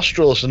open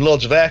nostrils and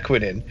loads of air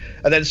coming in,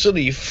 and then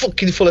suddenly you're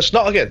fucking full of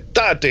snot again.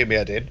 That'd do me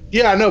head in.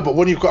 Yeah, I know, but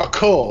when you've got a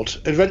cold,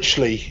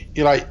 eventually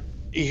you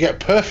get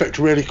perfect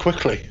really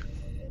quickly.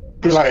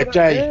 Be like a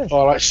day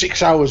or like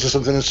 6 hours or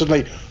something, and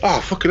suddenly,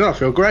 oh, fucking hell, I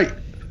feel great.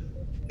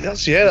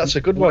 That's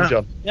a good one,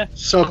 John.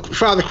 So,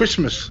 Father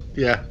Christmas.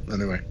 Yeah,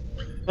 anyway.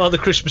 Well, the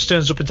Christmas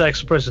turns up and takes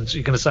the presents.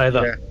 You're going to say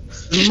that. Yeah.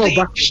 Just More think,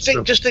 backwards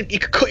just stuff. think you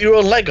could cut your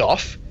own leg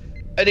off,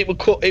 and it would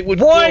cut. It would.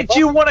 Why grow do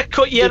you back. want to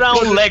cut your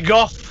own leg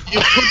off? You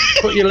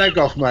couldn't cut your leg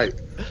off, mate.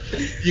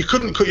 You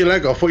couldn't cut your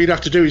leg off. What you'd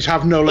have to do is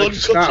have no leg to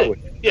Uncut start it. with.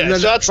 Yeah, and then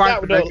so I'd find start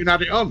the with leg no- and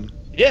add it on.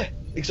 Yeah,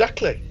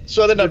 exactly.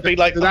 So then I'd be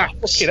like, With oh, axe.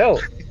 fucking hell.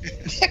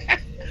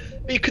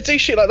 But you could do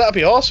shit like that. That'd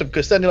be awesome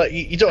because then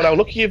you don't know how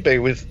lucky you'd be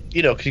with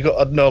because you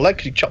got no leg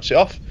because you chops it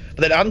off,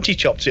 but then Auntie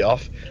chops it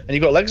off and you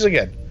got legs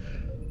again.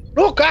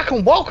 Look, I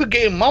can walk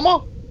again,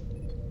 Mama.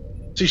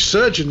 See,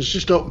 surgeons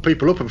just open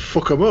people up and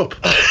fuck them up.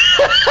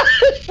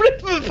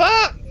 Rip them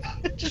apart.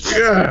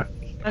 Yeah.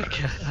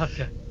 Okay.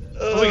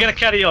 Are we going to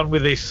carry on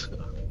with this?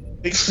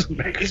 I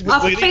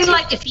feel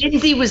like if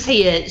Lindsay was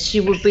here, she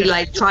would be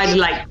like trying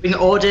to bring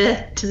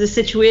order to the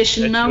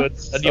situation now. And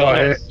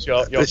Sorry.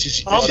 you're This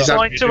is I'm this is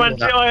trying Andrew to, doing Andy.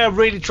 that. I am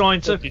really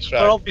trying to. He's But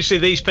right. obviously,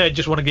 these pair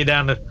just want to get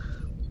down the.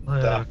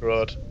 Dark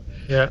road.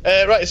 Yeah.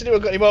 Right, has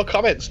anyone got any more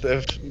comments that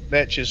of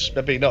nature's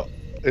maybe not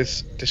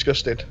as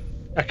disgusting?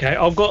 Okay,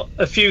 I've got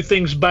a few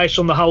things based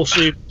on the whole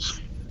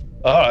series.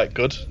 All right,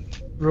 good.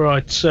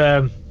 Right.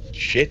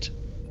 Shit.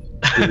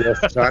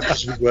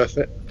 This is worth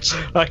it.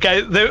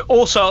 Okay.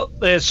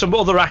 There's some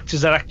other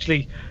actors that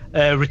actually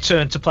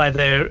returned to play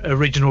their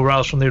original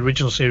roles from the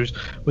original series,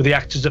 with the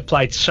actors that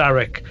played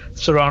Sarek,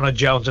 Serrano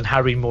Jones, and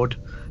Harry Mudd.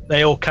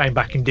 They all came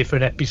back in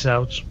different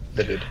episodes.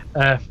 They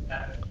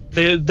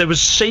did. There was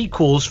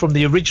sequels from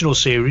the original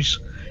series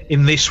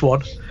in this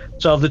one.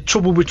 So the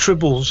Trouble with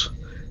Tribbles,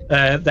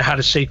 they had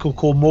a sequel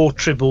called More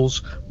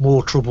Tribbles,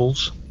 More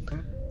Troubles.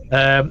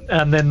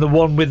 And then the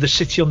one with the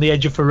City on the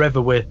Edge of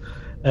Forever, where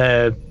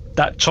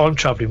that time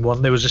traveling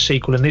one, there was a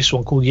sequel in this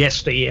one called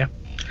Yesteryear,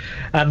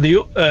 and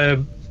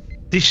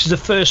this is the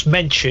first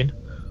mention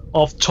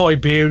of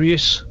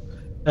Tiberius.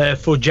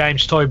 For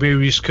James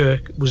Tiberius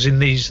Kirk was in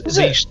these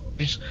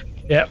stories.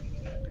 Yeah.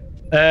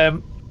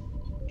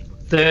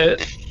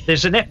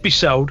 There's an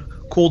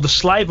episode called The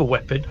Slaver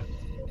Weapon,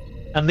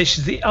 and this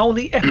is the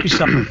only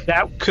episode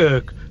without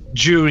Kirk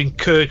during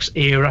Kirk's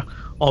era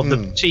of the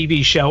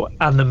TV show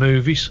and the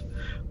movies.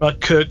 Right,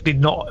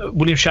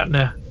 William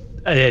Shatner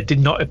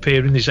did not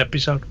appear in this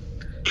episode.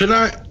 Can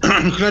I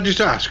just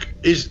ask?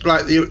 Is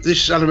like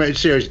this animated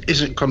series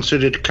isn't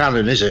considered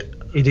canon, is it?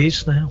 It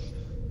is now.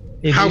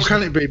 How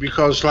can it be?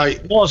 Because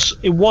like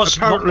it was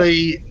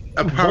apparently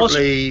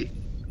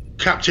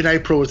Captain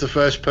April was the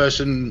first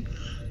person.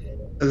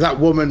 That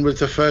woman was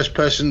the first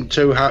person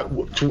to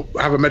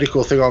have a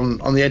medical thing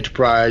on the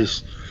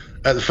Enterprise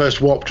at the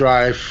first warp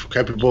drive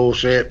capable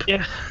ship.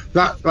 Yeah,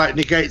 that like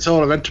negates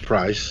all of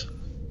Enterprise.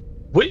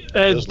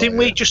 Didn't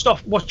we just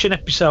watch an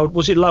episode?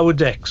 Was it Lower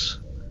Decks,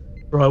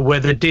 right, where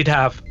they did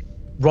have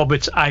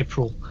Robert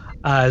April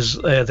as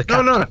the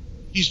captain? No,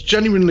 he's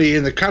genuinely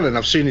in the canon.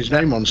 I've seen his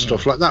name on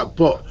stuff like that.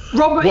 But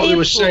Robert what they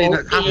were April saying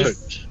that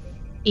happened.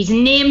 He's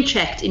name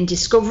checked in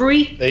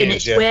Discovery, and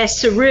it's where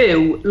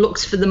Saru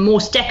looks for the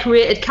most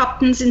decorated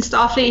captains in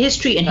Starfleet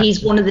history, and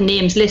he's one of the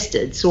names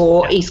listed.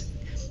 So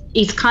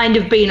he's kind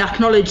of been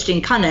acknowledged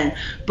in canon.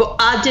 But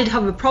I did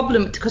have a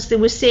problem because they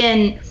were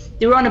saying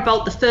they were on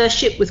about the first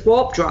ship with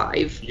warp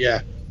drive.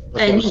 Yeah,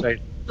 and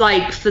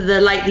like for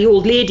the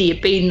old lady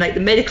being like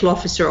the medical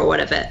officer or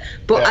whatever.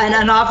 But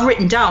and I've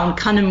written down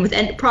canon with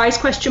Enterprise ?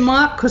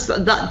 Because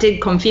that did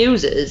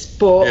confuse us.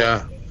 But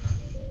yeah.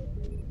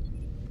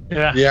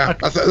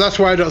 That's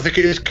why I don't think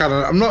it is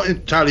canon. I'm not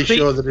entirely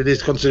sure that it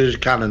is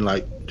considered canon.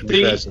 Like, to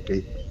be fair,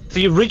 Suki.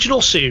 The original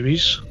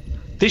series,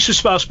 this was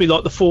supposed to be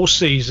like the fourth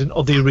season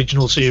of the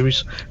original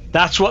series.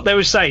 That's what they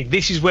were saying.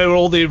 This is where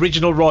all the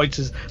original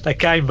writers that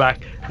came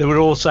back, they were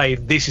all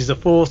saying this is the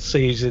fourth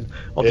season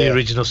of the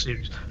original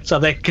series. So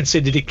they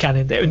considered it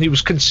canon, and it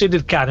was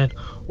considered canon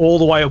all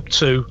the way up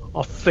to,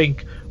 I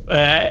think,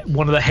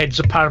 one of the heads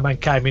of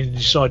Paramount came in and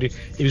decided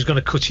he was going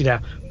to cut it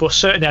out. But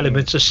certain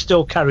elements are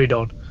still carried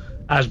on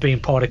as being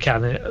part of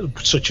canon,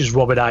 such as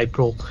Robert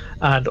April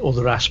and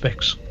other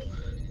aspects.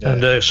 Yeah.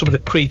 And some of the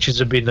creatures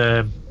have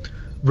been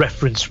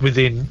referenced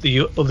within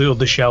the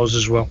other shows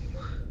as well.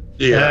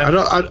 Yeah,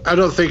 I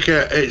don't think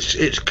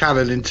it's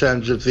canon in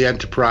terms of the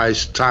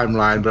Enterprise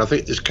timeline, but I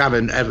think there's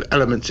canon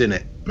elements in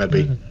it,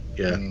 maybe.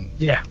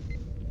 Yeah.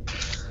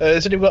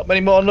 Has anyone got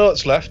many more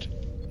notes left?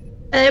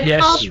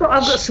 Yes. I've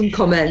got some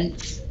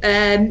comments.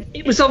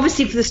 It was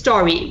obviously for the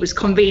story, it was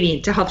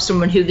convenient to have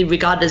someone who they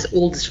regard as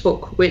old as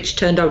fuck, which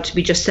turned out to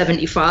be just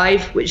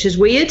 75, which is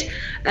weird.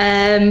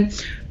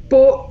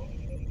 But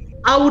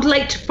I would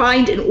like to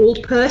find an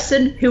old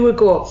person who would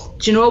go,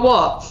 do you know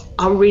what?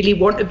 I really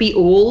want to be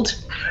old.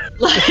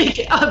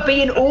 Like,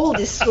 being old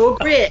is so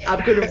great.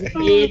 I'm going to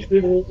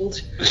remain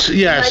old.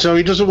 Yeah, so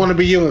he doesn't want to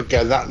be young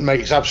again. That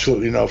makes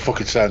absolutely no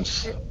fucking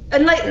sense.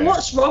 And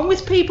what's wrong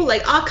with people?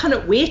 Like, I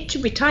cannot wait to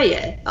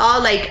retire.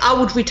 I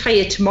would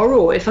retire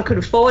tomorrow if I could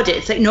afford it.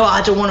 It's like, no,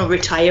 I don't want to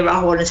retire.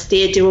 I want to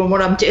stay doing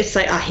what I'm doing. It's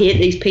like, I hate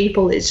these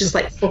people. It's just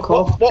like, fuck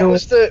off. What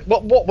was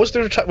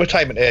the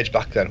retirement age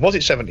back then? Was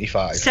it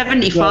 75?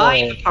 75.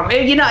 No. It's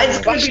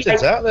going to be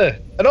like, out there.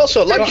 And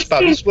also,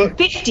 lifespans were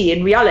 50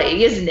 in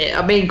reality, isn't it?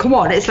 I mean, come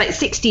on, it's like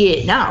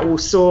 68 now.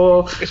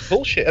 So it's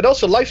bullshit. And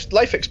also,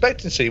 life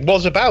expectancy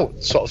was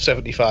about sort of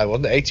 75,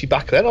 wasn't it? 80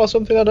 back then or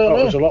something. I don't know.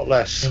 It was a lot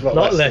less. A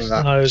lot less.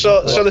 No,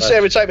 so the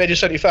same retirement age of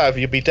 75,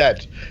 you'd be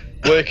dead,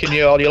 working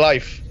all your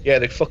life. Yeah,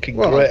 the fucking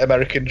great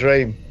American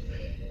dream.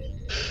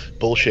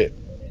 Bullshit.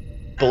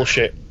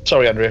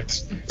 Sorry, Andrea.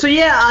 So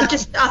yeah, I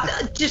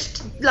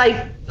just like,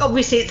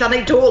 obviously it's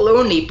anecdotal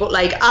only, but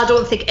like, I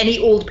don't think any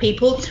old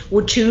people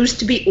would choose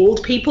to be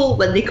old people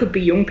when they could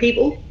be young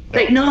people.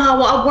 Like, no,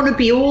 I want to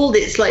be old.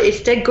 It's like,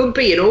 it's dead good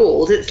being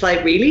old. It's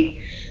like,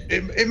 really?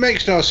 It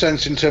makes no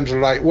sense in terms of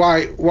like,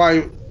 why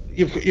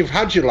you've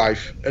had your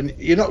life and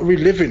you're not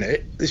reliving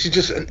it. This is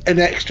just an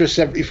extra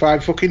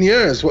 75 fucking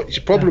years. What's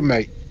your problem,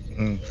 mate?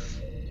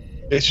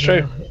 It's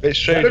true. It's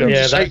true.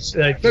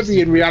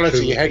 Maybe in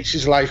reality he hates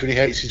his life and he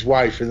hates his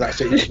wife, and that's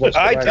it.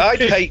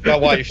 I'd hate my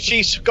wife.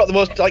 She's got the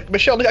most, like,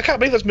 Michelle. I can't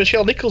believe there's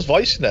Michelle Nichols'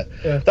 voice in it.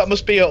 Yeah. That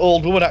must be an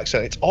old woman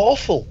accent. It's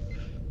awful.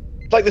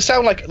 Like, they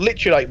sound like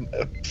literally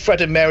like Fred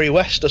and Mary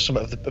West or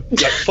something.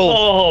 Like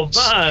full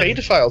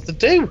paedophiles. They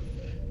do.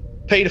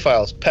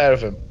 Paedophiles, pair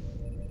of them.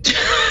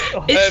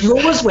 It's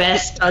Rose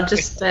West. I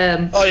just.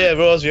 Oh yeah,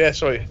 Rose. Yeah,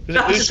 sorry.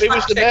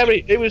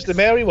 It was the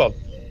Mary one.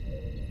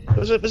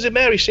 Was it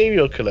Mary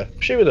serial killer?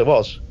 I'm sure there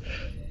was.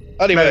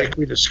 Anyway, Mary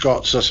Queen of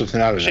Scots or something.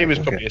 I don't know. She was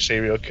probably a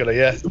serial killer.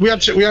 Yeah. We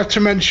have to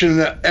mention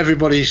that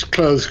everybody's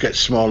clothes get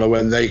smaller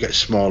when they get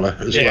smaller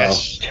as well.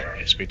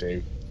 Yes, we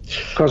do.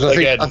 Because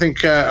I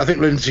think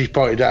Lindsay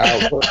pointed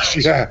that out. But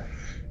yeah,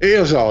 it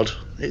is odd.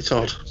 It's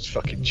odd. It's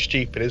fucking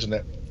stupid, isn't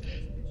it?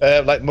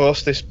 Like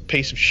most this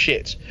piece of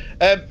shit.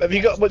 Have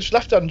you got much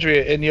left,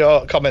 Andrea, in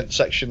your comment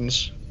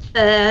sections?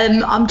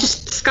 I'm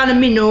just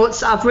scanning my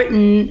notes. I've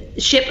written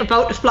ship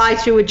about to fly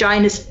through a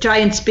giant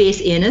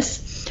space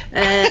anus.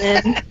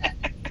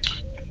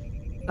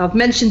 I've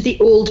mentioned the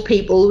old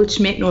people, which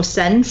make no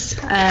sense.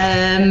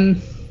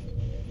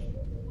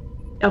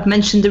 I've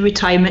mentioned the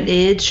retirement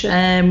age.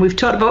 We've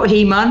talked about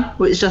He-Man,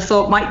 which I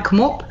thought might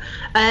come up.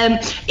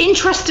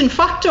 Interesting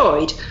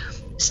factoid.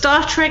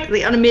 Star Trek,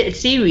 the animated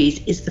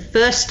series, is the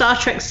first Star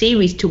Trek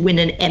series to win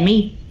an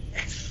Emmy.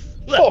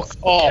 Fuck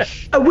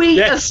off. We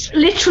have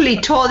literally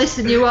tore this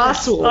in your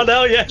arsehole. I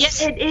know,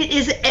 yes. Yeah, it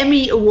is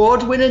Emmy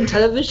award-winning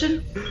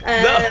television.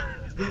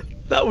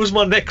 That was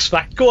my next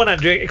fact. Go on,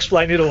 Andrew,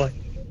 explain it away.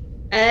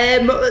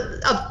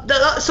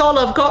 That's all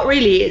I've got,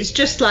 really. It's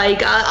just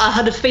like I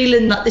had a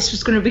feeling that this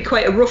was going to be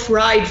quite a rough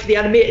ride for the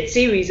animated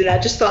series, and I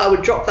just thought I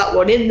would drop that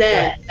one in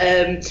there.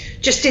 I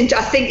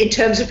think in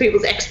terms of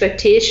people's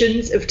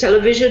expectations of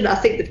television, I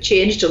think they've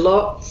changed a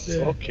lot.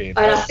 Yeah. Okay. And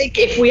I think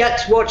if we had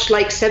to watch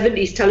like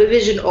 70s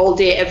television all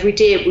day, every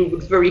day, we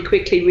would very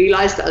quickly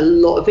realise that a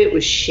lot of it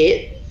was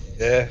shit.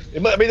 Yeah,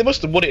 they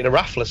must have won it in a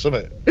raffle or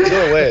something.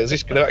 No way is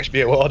this going to actually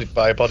be awarded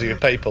by a body of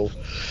people.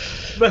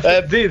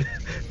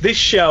 This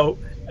show,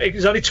 it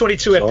was only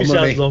 22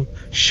 episodes long,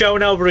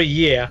 shown over a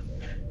year,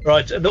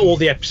 right? And all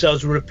the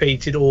episodes were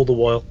repeated all the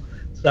while.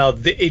 So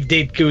it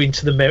did go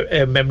into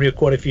the memory of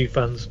quite a few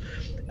fans.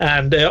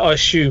 And I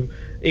assume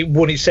it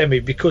won its Emmy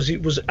because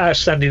it was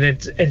outstanding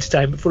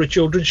entertainment for a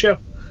children's show.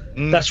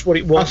 That's what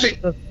it was.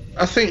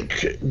 I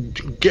think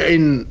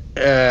getting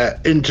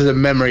into the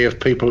memory of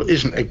people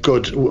isn't a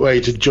good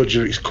way to judge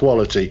its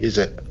quality, is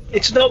it?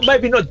 It's not,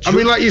 maybe not. I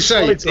mean, like you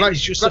say, it's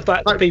just the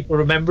fact that people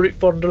remember it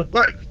fondly.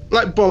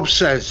 Like Bob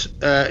says,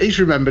 he's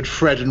remembered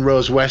Fred and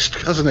Rose West,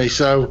 hasn't he?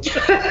 So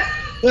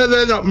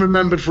they're not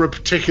remembered for a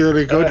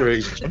particularly good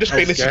reason. I've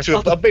been listening to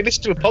a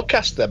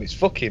podcast of them. It's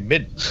fucking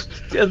mint.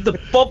 The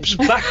Bob's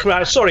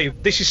background. Sorry,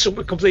 this is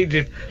something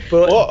completely different.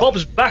 But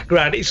Bob's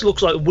background, it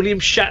looks like William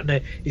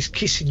Shatner is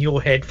kissing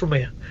your head from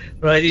here.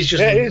 Right? He's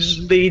just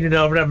leaning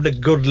over and having a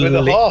good with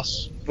lick. The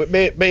horse.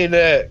 Me and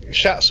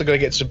Shats are going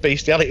to get some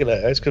bestiality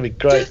later. It's going to be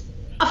great.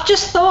 I've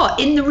just thought,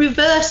 in the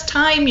reverse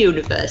time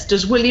universe,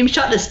 does William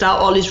Shatner start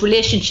all his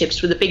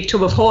relationships with a big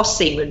tub of horse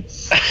semen?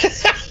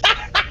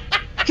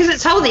 Because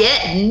it's how they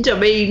end. I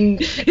mean...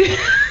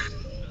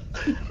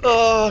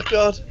 Oh,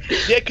 God.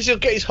 Yeah, because he'll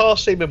get his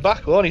horse semen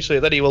back, won't he? So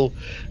then he will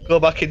go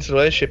back into the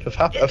relationship of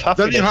happiness.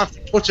 Then you have to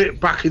put it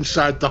back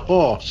inside the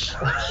horse.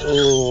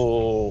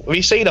 Oh. Have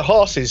you seen a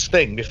horse's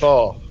thing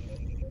before?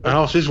 A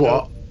horse's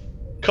what?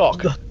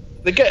 Cock.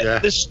 They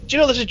get do you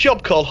know there's a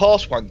job called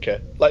horse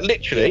wanker? Like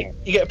literally,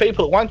 you get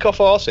people that wank off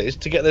horses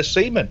to get their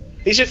semen.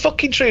 It's a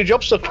fucking true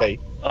job, Sucky.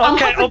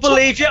 Okay, I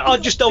believe you. I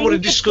just don't want to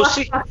discuss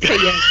it.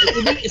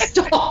 We need to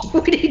stop.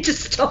 We need to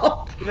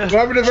stop. We're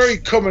having a very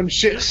common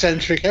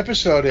shit-centric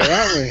episode here,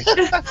 aren't we?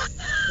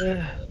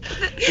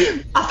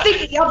 I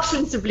think the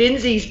absence of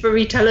Lindsay's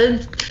very telling.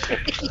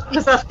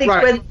 Because I think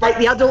when like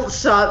the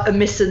adults are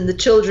missing, the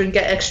children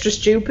get extra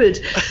stupid.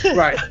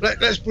 Right,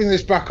 let's bring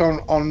this back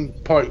on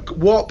point.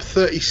 Warp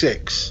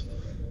 36.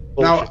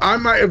 Now, I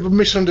might have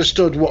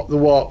misunderstood what the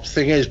warp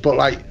thing is, but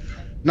like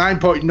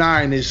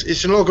 9.9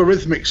 it's an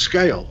logarithmic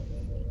scale.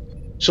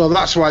 So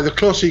that's why the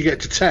closer you get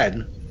to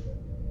 10,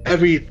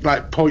 every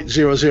like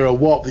 0.00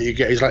 warp that you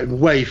get is like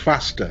way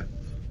faster.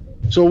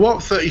 So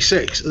warp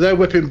 36, they're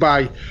whipping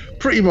by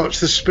pretty much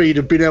the speed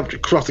of being able to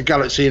cross the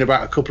galaxy in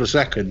about a couple of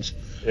seconds.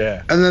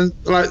 Yeah. And then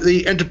like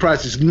the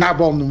Enterprises nab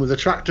on them with a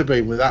tractor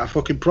beam without a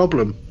fucking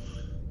problem.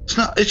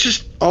 It's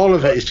just all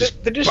of it is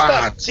just bad.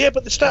 Stats,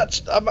 but the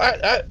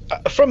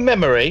stats, from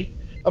memory,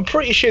 I'm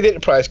pretty sure the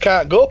Enterprise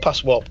can't go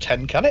past warp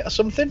 10, can it, or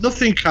something?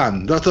 Nothing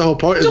can. That's the whole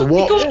point of the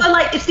warp.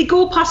 If they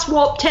go past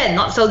warp 10,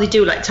 that's how they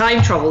do like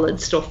time travel and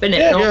stuff, innit?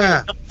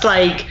 Yeah. It's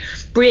like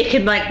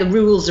breaking like the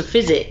rules of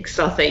physics,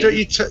 I think.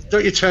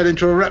 Don't you turn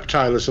into a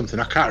reptile or something?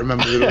 I can't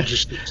remember the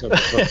logistics of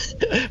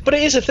it. But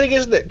it is a thing,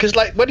 isn't it? Because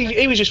like when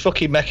he was just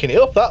fucking making it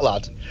up, that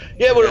lad.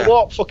 Yeah, we're at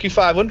warp fucking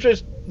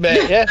 500,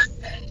 mate. Yeah.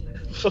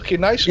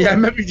 Fucking nice one. Yeah,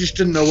 maybe he just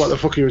didn't know what the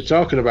fuck he was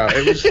talking about.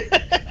 It was.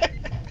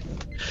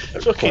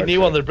 Fucking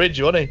new on the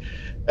bridge, wasn't he?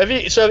 Have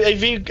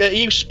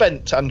you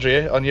spent,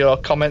 Andrea, on your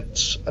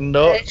comments and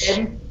notes?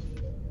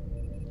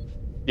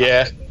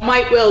 Yeah.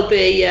 Might well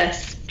be,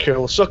 yes.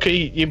 Cool.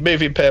 Sucky, you're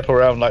moving paper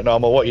around like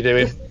normal. What are you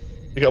doing?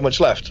 You got much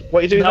left? What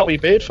are you doing that with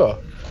your beard for?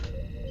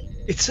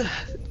 It's a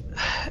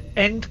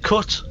end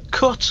cut.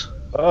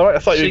 All right, I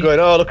thought you were going,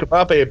 oh, look at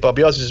my beard, Bob.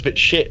 Yours is a bit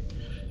shit.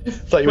 I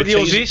thought you were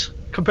yours is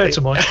compared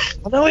to mine.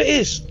 I know it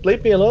is.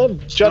 Leave me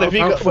alone. John, have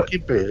you got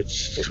fucking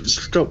beards?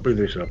 Stop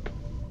bringing this up.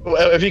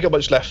 Have you got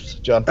much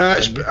left, John? I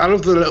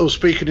love the little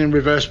speaking in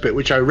reverse bit,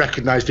 which I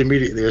recognised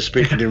immediately as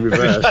speaking in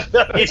reverse.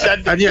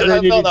 And yet they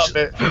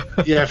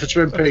needed for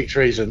Twin Peaks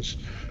reasons.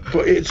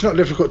 But it's not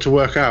difficult to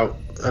work out.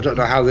 I don't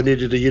know how they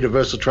needed a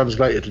universal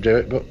translator to do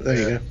it, but there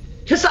you go.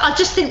 Because I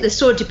just think they're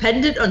so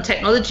dependent on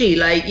technology.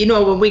 Like, you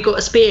know, when we go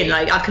to Spain,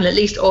 like, I can at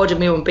least order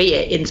my own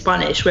beer in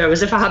Spanish,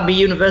 whereas if I had my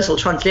universal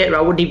translator,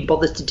 I wouldn't even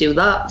bother to do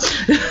that.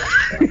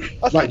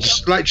 like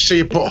to see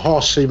you put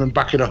horse semen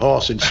back in a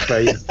horse in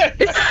Spain.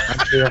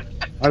 Yeah,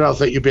 I don't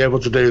think you'd be able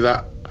to do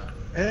that.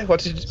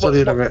 What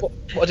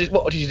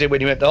did you do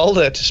when you went to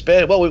Alder to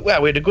Spain? Well, we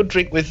had a good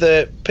drink with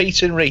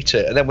Pete and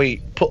Rita, and then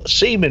we put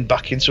semen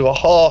back into a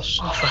horse.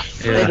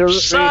 Yeah. Had a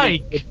really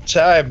good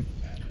time.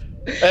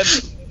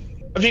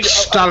 Have you got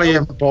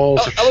Stallion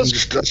balls?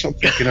 That's what I'm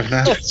thinking of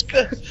now.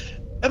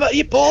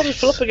 Your balls are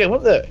full up again,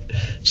 weren't they?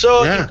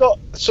 So Yeah. you've got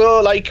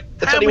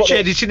How much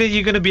editing are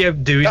you going to be able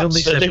to do on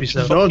this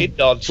episode?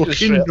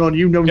 Fucking none.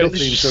 You know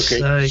nothing,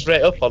 Suki.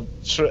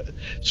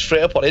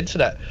 Straight up on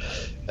internet.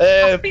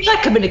 I feel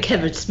like I'm in a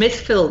Kevin Smith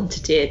film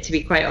today, to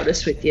be quite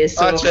honest with you.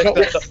 So.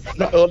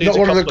 Not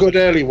one of the good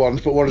early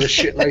ones, but one of the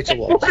shit later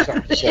ones.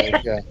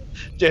 Yeah.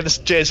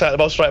 James had the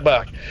most right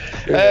back.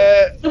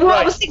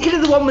 I was thinking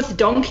of the one with the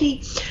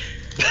donkey.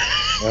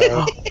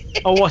 I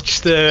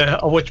watched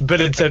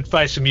Bill and Ted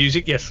Face the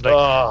Music yesterday.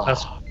 Oh.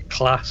 That's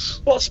class.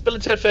 What's Bill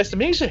and Ted Face the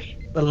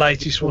Music? The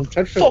latest one.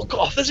 Fuck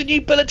off! There's a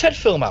new Bill and Ted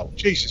film out.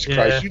 Jesus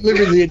Christ! You live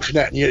in the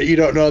internet and you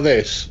don't know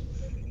this.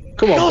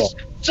 Come on, Bob.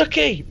 It's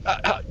okay.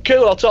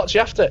 Cool. I'll talk to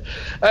you after.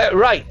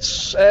 Right.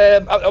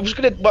 I was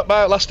gonna.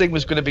 My last thing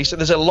was gonna be. So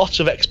there's a lot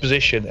of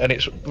exposition, and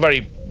it's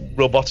very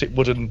robotic,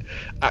 wooden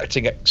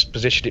acting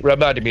exposition. It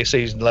reminded me of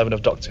season 11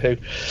 of Doctor Who.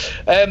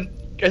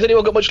 Has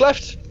anyone got much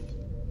left?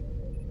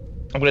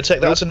 I'm going to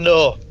take that as a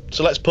no.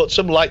 So let's put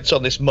some lights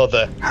on this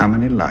mother. How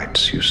many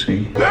lights, you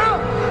see? 4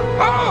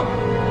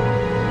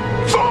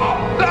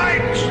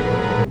 lights!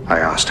 I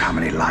asked how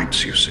many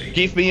lights you see.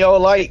 Give me your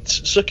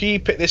lights. Suki, you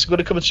pick this. I'm going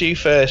to come to you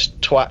first,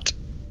 twat.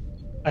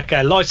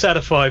 Okay, lights out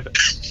of 5.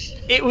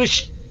 It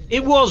was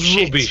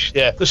rubbish.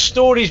 Yeah. The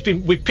story's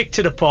we picked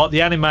it apart,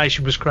 the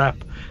animation was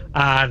crap,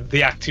 and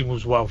the acting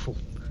was woeful.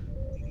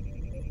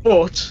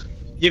 But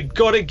you've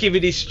got to give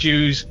it its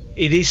dues.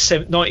 It is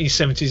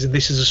 1970s, and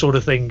this is the sort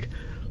of thing.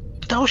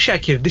 Don't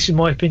shake it. This is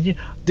my opinion.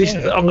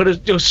 I'm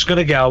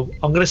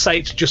gonna say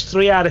it's just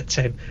 3 out of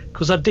 10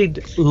 because I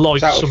did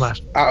like some out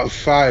of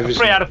 5.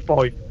 3 out of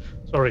 5.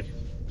 Sorry,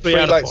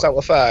 3 lights out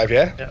of 5.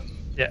 Yeah.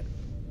 Yeah.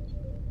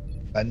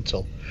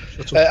 Mental.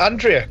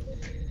 Andrea.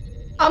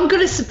 I'm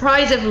gonna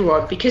surprise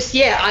everyone because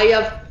I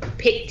have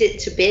picked it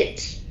to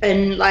bits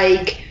and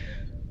I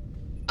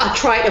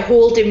try to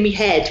hold in my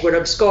head when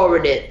I'm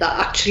scoring it that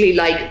actually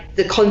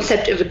the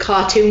concept of a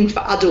cartoon for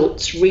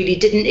adults really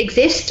didn't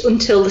exist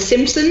until The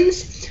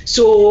Simpsons.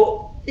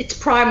 So its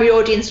primary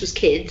audience was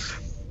kids.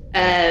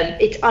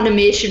 It's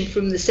animation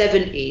from the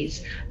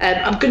 70s.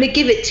 I'm going to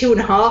give it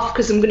 2.5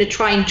 because I'm going to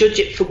try and judge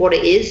it for what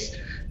it is.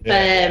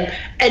 And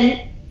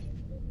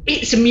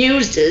it's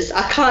amused us.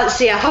 I can't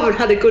say I haven't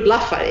had a good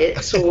laugh at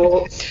it.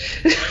 So...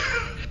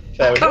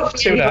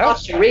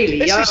 Really,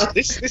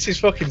 this is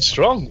fucking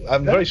strong.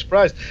 I'm very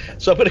surprised.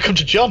 So I'm going to come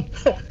to John.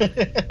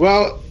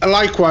 Well,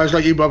 likewise,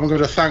 like you, Bob, I'm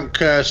going to thank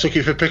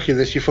Suki for picking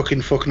this, you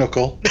fucking fuck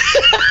knuckle.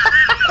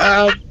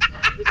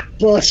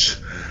 But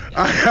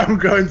I am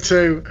going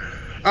to.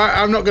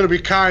 I'm not going to be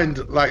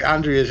kind like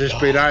Andrea's has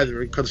been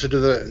either, and consider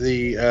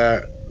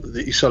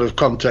the sort of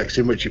context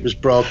in which it was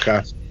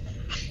broadcast.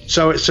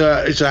 So it's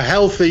a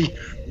healthy,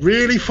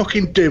 really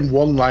fucking dim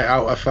 1 light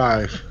out of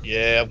 5.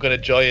 Yeah, I'm going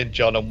to join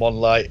John on 1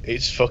 light.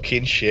 It's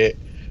fucking shit.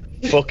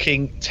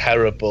 Fucking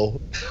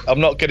terrible. I'm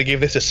not going to give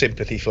this a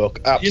sympathy fuck.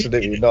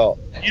 Absolutely not.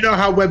 You know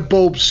how when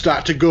bulbs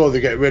start to go, they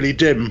get really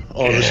dim?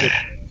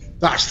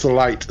 That's the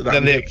light.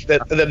 And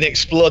then they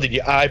explode in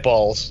your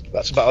eyeballs.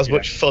 That's about as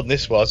much fun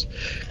this was.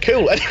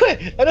 Cool.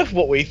 Anyway, enough of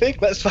what we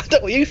think. Let's find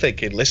out what you're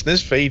thinking.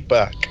 Listeners'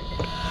 feedback.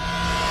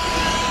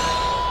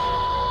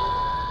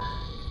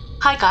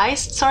 Hi guys,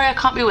 sorry I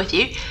can't be with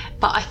you,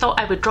 but I thought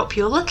I would drop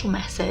you a little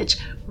message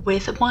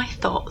with my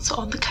thoughts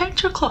on the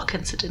counterclock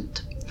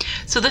incident.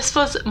 So this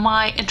was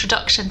my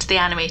introduction to the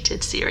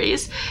animated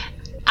series,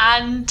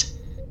 and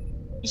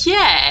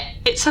yeah,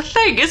 it's a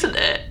thing, isn't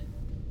it?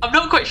 I'm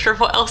not quite sure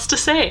what else to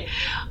say.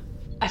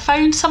 I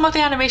found some of the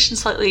animation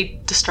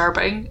slightly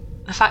disturbing.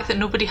 The fact that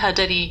nobody had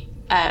any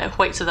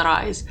whites of their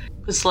eyes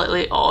was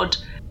slightly odd,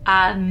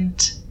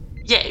 and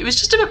yeah, it was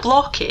just a bit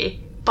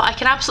blocky. But I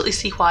can absolutely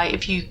see why,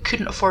 if you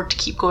couldn't afford to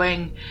keep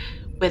going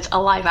with a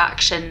live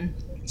action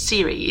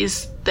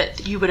series,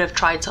 that you would have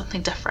tried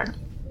something different.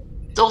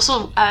 It's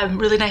also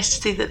really nice to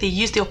see that they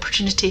used the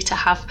opportunity to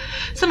have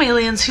some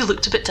aliens who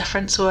looked a bit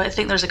different. So I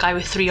think there's a guy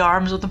with 3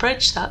 arms on the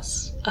bridge.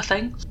 That's a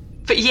thing.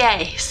 But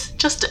yes,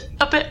 just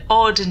a bit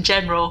odd in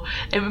general.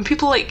 And when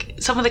people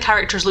some of the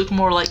characters look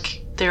more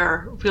like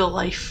their real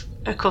life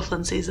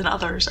equivalencies than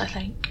others, I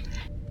think.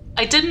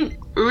 I didn't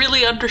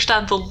really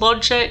understand the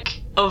logic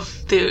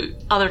of the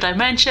other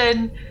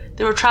dimension.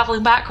 They were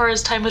travelling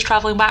backwards, time was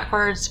travelling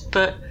backwards,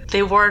 but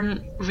they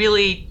weren't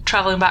really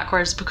travelling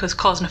backwards because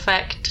cause and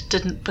effect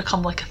didn't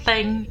become a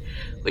thing,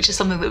 which is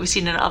something that we've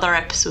seen in other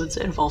episodes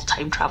that involve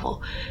time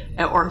travel,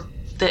 or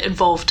that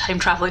involve time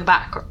travelling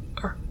back,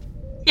 or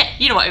yeah,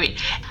 you know what I mean.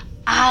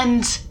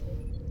 And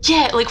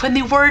yeah, when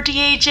they were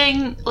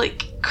de-aging,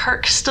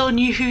 Kirk still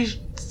knew who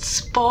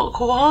Spock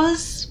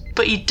was,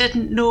 but he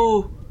didn't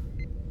know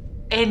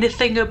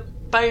anything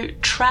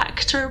about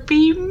tractor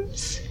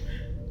beams.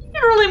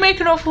 Didn't really make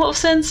an awful lot of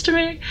sense to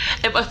me.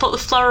 I thought the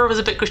flower was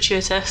a bit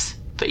gratuitous,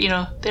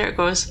 But there it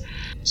goes.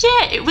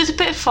 Yeah, it was a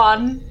bit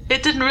fun.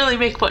 It didn't really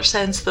make much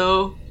sense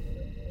though.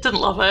 Didn't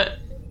love it.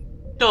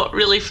 Not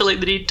really feeling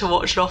the need to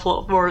watch an awful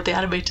lot more of the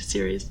animated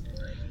series.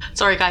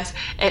 Sorry guys.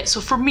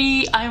 So for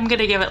me, I'm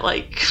gonna give it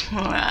like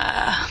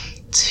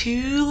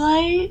 2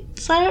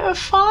 lights out of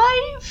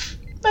 5,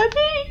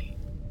 maybe?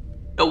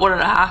 No,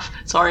 1.5.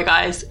 Sorry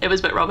guys, it was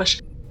a bit rubbish.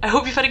 I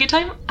hope you've had a good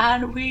time,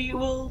 and we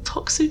will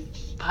talk soon.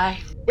 Bye.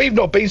 We've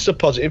not been so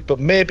positive, but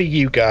maybe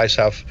you guys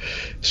have.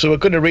 So we're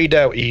going to read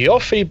out your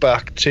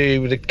feedback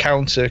to the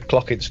counter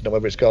clock incident,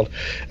 whatever it's called.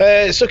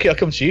 Suki, I'll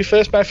come to you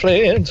first, my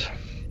friend.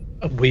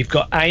 We've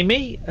got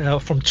Amy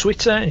from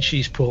Twitter, and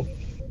she's put,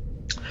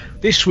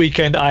 this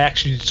weekend I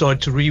actually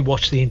decided to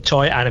rewatch the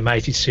entire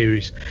animated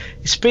series.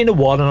 It's been a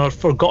while and I've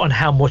forgotten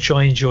how much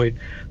I enjoyed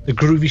the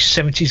groovy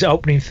 70s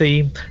opening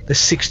theme, the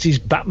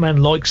 60s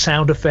Batman-like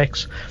sound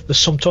effects, the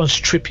sometimes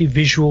trippy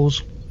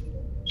visuals.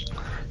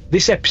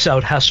 This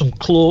episode has some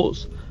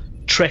claws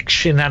Trek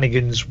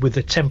shenanigans with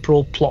a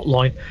temporal plot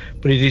line,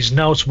 but it is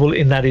notable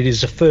in that it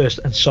is the first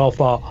and so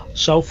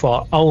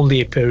far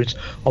only appearance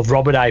of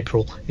Robert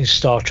April in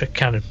Star Trek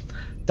canon.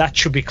 That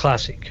should be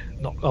classic.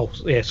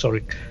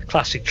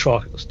 Classic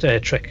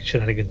Trek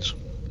shenanigans.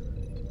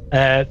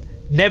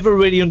 Never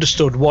really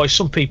understood why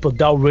some people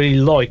don't really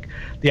like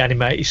the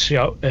animated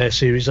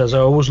series, as I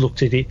always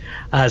looked at it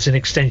as an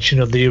extension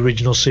of the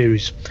original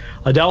series.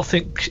 I don't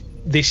think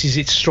this is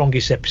its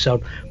strongest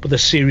episode, but the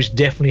series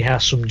definitely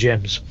has some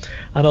gems.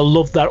 And I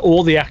love that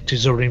all the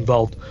actors are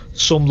involved.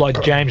 Some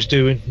like James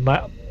Doohan,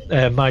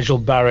 Majel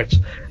Barrett,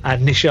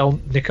 and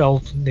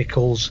Nicole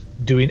Nichols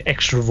doing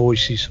extra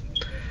voices.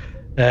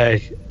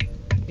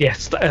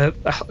 Yes, I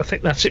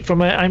think that's it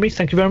from Amy.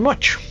 Thank you very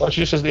much. Well,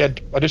 just at the end,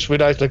 I just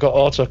realised I got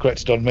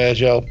auto-corrected on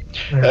Majel.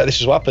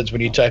 This is what happens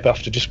when you type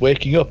after just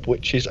waking up,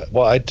 which is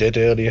what I did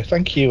earlier.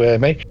 Thank you,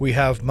 Amy. We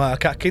have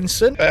Mark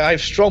Atkinson. I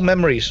have strong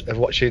memories of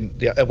watching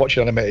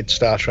animated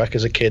Star Trek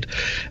as a kid,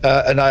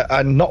 and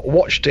I not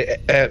watched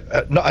it,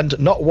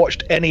 not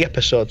watched any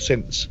episode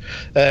since.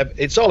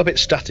 It's all a bit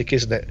static,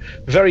 isn't it?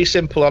 Very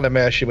simple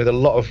animation with a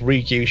lot of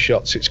reuse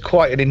shots. It's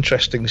quite an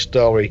interesting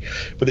story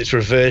with its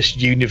reverse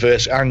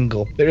universe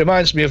angle. It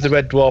reminds me of the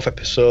Red Dwarf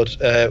episode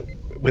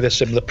with a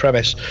similar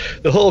premise.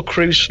 The whole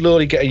crew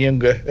slowly getting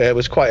younger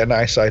was quite a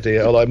nice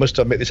idea, although I must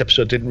admit this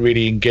episode didn't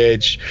really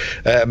engage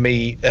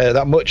me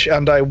that much,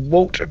 and I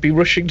won't be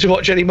rushing to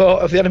watch any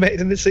more of the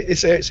animated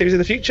series in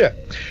the future.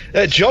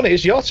 John,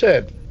 it's your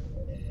turn.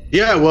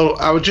 Yeah, well,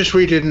 I was just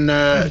reading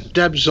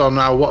Deb's on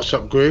our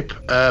WhatsApp group,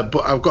 but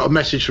I've got a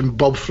message from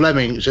Bob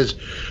Fleming. It says,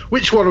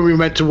 which one are we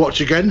meant to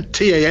watch again?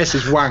 TAS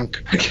is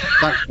wank.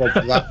 Thanks, Bob,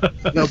 for that.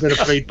 A little bit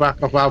of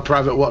feedback off our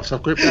private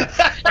WhatsApp group.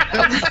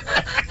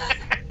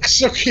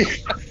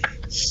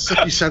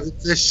 Suki said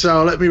this,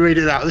 so let me read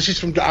it out. This is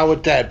from our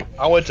Deb.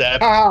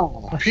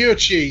 Pure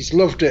cheese,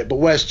 loved it, but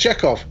where's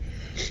Chekhov?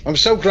 I'm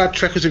so glad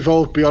Trek has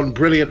evolved beyond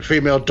brilliant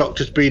female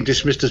doctors being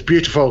dismissed as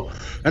beautiful,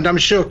 and I'm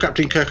sure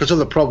Captain Kirk has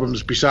other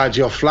problems besides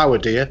your flower,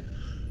 dear.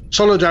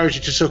 Solidarity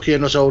to Suki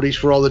and us oldies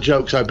for all the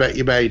jokes I bet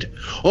you made.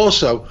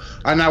 Also,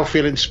 I now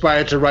feel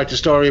inspired to write a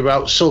story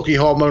about sulky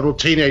hormonal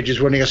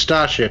teenagers running a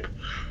starship.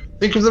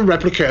 Think of the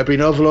replicator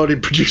being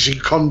overloaded producing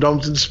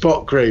condoms and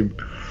spot cream.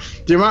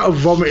 The amount of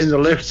vomit in the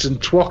lifts and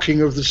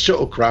twacking of the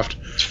shuttlecraft.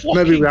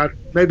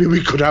 Maybe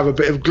we could have a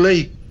bit of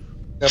glee.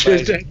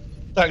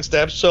 Thanks,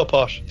 Deb. So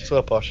posh.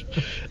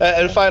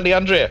 And finally,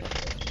 Andrea.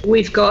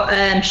 We've got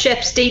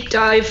Chef's Deep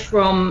Dive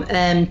from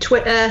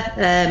Twitter.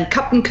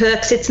 Captain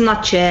Kirk sits in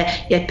that chair,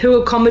 yet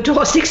poor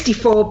Commodore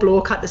 64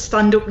 bloke had to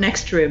stand up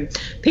next to him.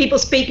 People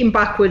speaking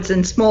backwards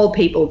and small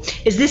people.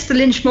 Is this the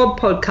Lynch Mob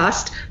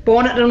podcast?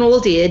 Born at an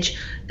old age,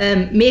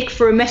 make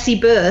for a messy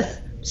birth.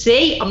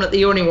 See, I'm not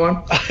the only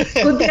one.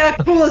 Could they have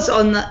clothes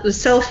on that was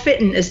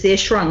self-fitting as they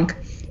shrunk?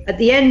 At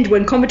the end,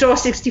 when Commodore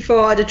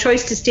 64 had a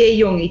choice to stay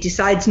young, he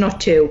decides not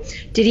to.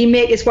 Did he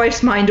make his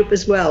wife's mind up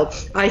as well?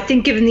 I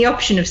think given the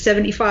option of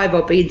 75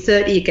 or being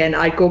 30 again,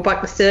 I'd go back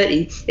to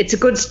 30. It's a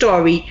good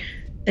story,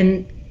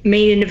 and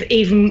meaning of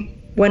even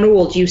when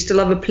old, you still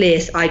have a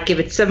place. I'd give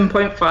it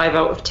 7.5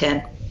 out of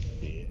 10.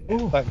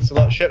 Ooh. Thanks a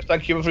lot, Shep.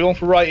 Thank you everyone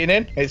for writing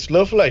in. It's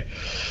lovely.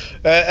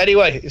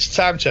 Anyway, it's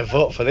time to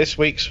vote for this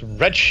week's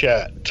Red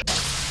Shirt.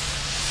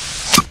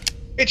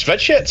 It's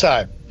Red Shirt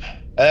time.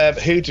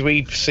 Who do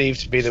we perceive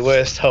to be the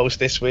worst host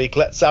this week?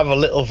 Let's have a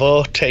little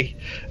vote.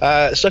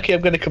 Suki,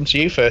 I'm going to come to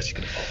you first.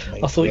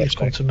 I thought you'd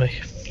come to me.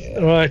 Yeah.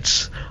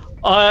 Right.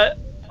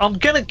 I'm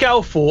going to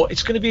go for,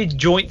 it's going to be a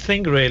joint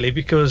thing really,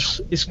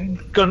 because it's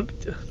going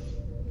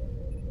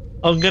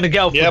I'm going to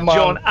go for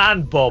John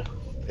and Bob.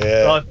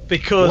 Yeah. Right,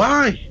 because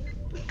why?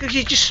 Because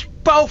you just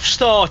both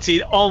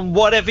started on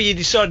whatever you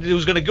decided it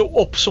was going to go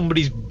up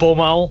somebody's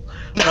bumhole,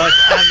 right?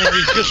 And then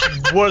you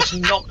just was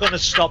not going to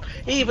stop,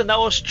 even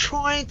though I was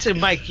trying to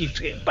make you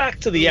get back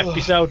to the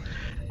episode,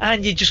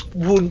 and you just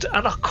wouldn't,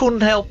 and I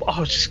couldn't help.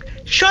 I was just,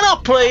 shut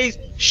up, please,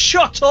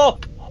 shut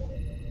up.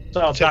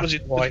 So was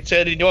it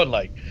turning you on,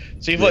 like?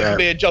 So you've got to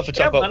be a job for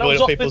talking about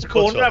blowing up people's butts. I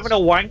was off in the corner having a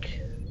wank.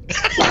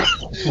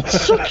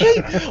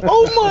 Suki!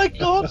 Oh my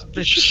God!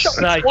 Shot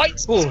Snake.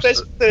 twice in the space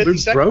of 30 We've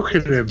seconds.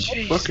 broken him.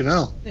 Fucking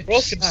hell.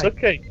 Broken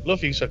Suki.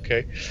 Love you,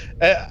 Suki.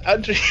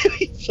 Andrew,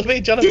 so me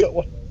and John have got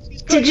one.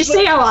 Did you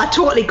see how I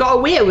totally got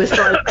away with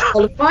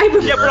all the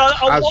Bible? Yeah,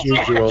 but As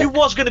usual. you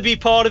was going to be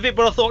part of it,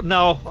 but I thought,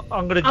 no,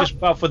 I'm going to just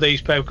bow for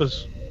these people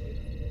because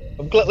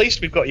I'm glad at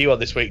least we've got you on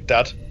this week,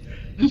 Dad.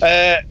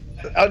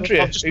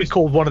 Andrea. I've just been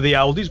called one of the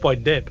oldies by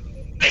Deb.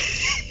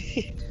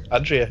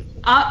 Andrea.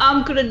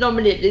 I'm going to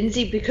nominate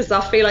Lindsay because I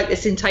feel like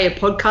this entire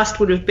podcast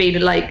would have been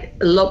like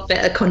a lot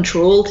better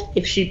controlled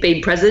if she'd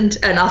been present.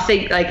 And I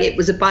think like it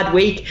was a bad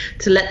week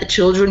to let the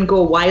children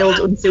go wild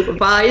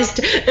unsupervised.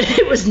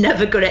 It was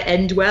never going to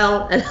end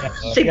well. And I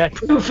think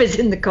proof is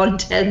in the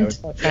content.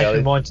 Change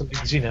my mind to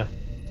Lindsay now.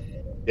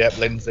 Yep,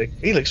 Lindsay.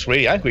 He looks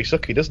really angry,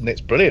 Suki, doesn't he?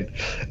 It's brilliant.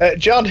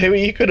 John, who are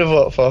you going to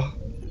vote for?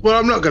 Well,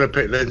 I'm not going to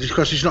pick Lindsay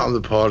because she's not on the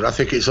pod. I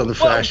think it's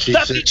unfair. Well,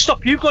 that didn't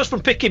stop you guys from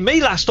picking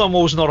me last time I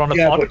was not on the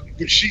pod.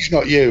 But she's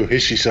not you,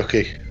 is she,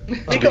 Suki?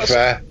 To be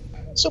fair.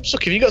 Some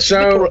Suki, have you got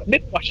some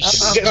nipple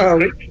washes?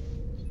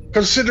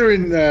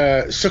 Considering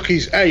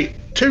Suki's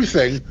two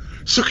things.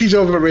 Suki's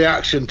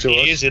overreaction to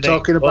us,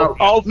 talking about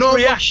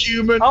normal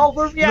human What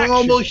are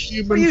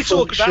you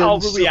talking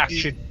about?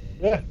 Overreaction.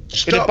 Yeah.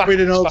 Stop being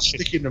an old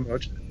stick in the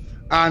mud.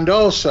 And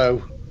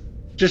also,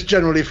 just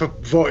generally for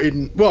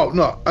voting. Well,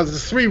 no,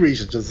 there's three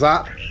reasons of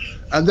that,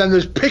 and then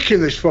there's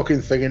picking this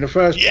fucking thing in the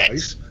first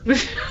place,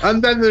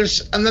 and then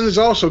there's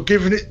also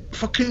giving it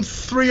fucking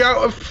 3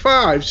 out of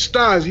 5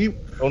 stars.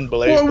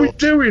 Unbelievable. What are we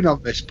doing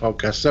on this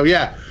podcast? So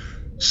yeah,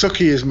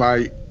 Suki is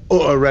my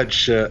utter red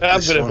shirt. I'm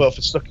going to vote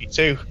for Suki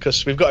too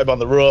because we've got him on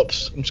the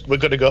ropes. We're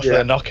going to go for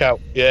the knockout.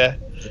 Yeah,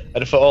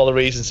 and for all the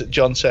reasons that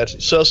John said.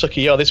 So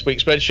Suki, you're this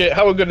week's red shirt.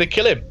 How are we going to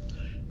kill him?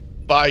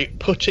 By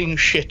putting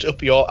shit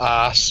up your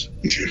ass.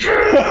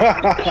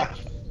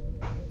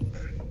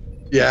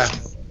 Yeah.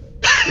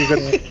 He's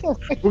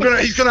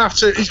gonna have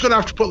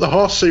to put the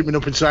horse semen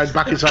back inside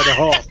the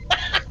horse.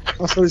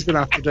 That's what he's gonna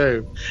have to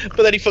do.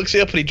 But then he fucks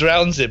it up and he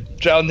drowns him,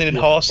 drowning in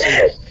horse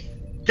semen.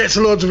 Gets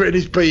loads of it in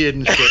his beard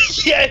and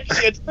shit.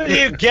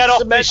 You get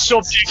off this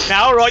subject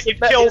now, right?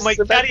 You've killed me.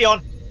 Carry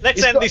on.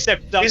 Let's end this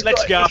episode.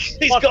 Let's go.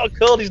 He's got to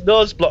curl his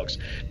nose blocks,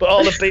 but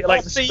all the beat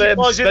like the sperm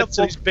spits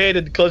in his beard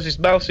and closes his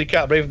mouth so he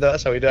can't breathe.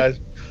 That's how he dies.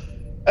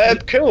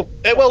 Cool.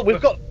 Well, we've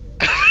got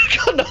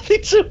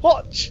nothing to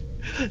watch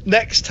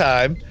next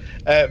time.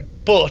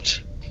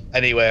 But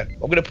anyway, I'm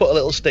going to put a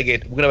little sting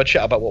in. We're going to have a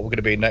chat about what we're going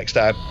to be next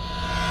time.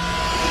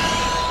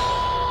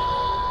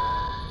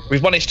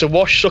 We've managed to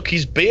wash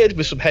Suki's beard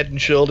with some Head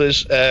and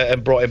Shoulders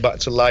and brought him back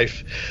to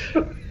life.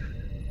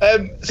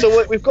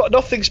 So we've got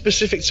nothing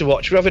specific to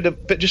watch. We're having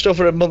just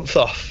over a month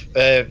off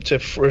to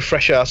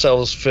refresh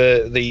ourselves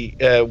for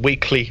the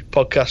weekly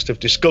podcast of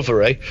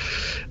Discovery.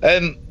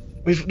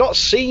 We've not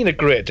seen a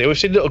great deal. We've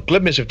seen little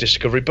glimmers of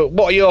Discovery, but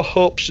what are your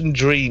hopes and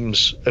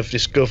dreams of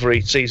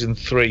Discovery Season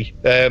 3?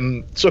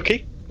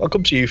 Suki, I'll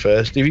come to you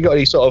first. Have you got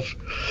any sort of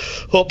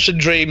hopes and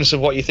dreams of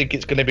what you think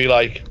it's going to be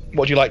like?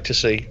 What do you like to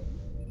see?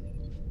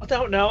 I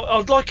don't know.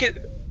 I'd like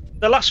it.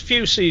 The last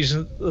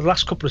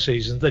couple of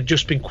seasons, they've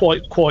just been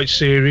quite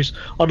serious.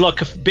 I'd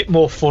like a bit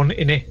more fun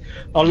in it.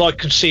 I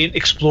like seeing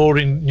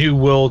exploring new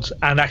worlds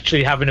and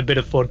actually having a bit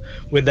of fun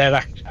with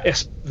their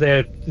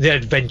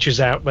adventures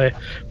out there.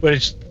 Where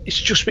it's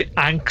just a bit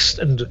angst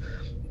and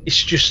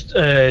it's just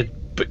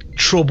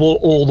trouble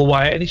all the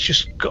way, and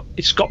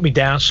it's got me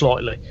down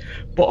slightly.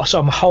 But so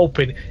I'm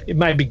hoping it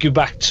maybe go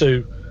back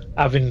to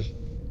having.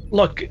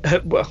 Like,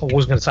 well, I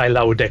wasn't going to say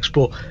Lower Decks,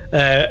 but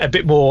a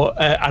bit more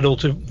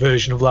adult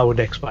version of Lower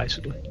Decks,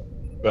 basically.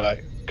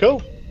 Right,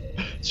 cool.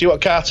 So you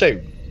want a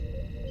cartoon?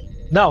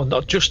 No,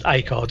 not just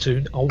a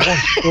cartoon. I want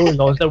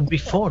storylines that would be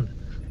fun.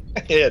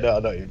 Yeah, no, I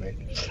know what you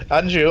mean.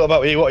 Andrew, what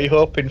about you? What are you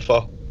hoping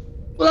for?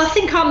 Well, I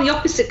think I'm the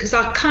opposite because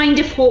I kind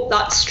of hope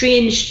that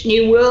Strange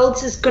New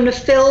Worlds is going to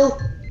fill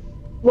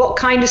what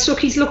kind of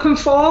Suki's looking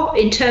for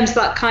in terms of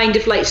that kind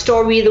of like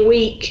story of the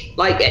week,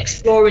 like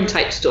exploring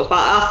type stuff.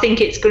 I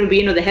think it's going to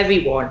be another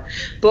heavy one,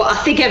 but I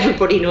think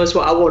everybody knows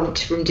what I want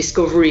from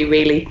Discovery,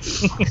 really.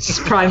 It's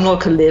Prime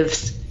Locker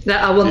lives.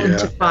 That I want them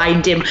to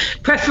find him,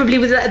 preferably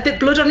with a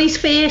bit blood on his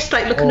face,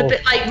 like looking a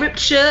bit like ripped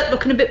shirt,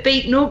 looking a bit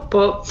beaten up.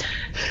 But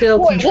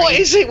what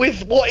is it with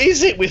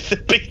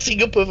the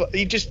beating up of?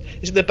 Is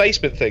it the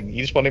basement thing?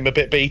 You just want him a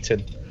bit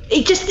beaten.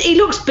 He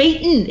looks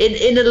beaten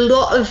in a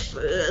lot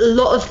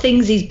of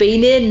things he's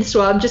been in,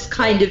 so I'm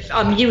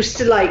used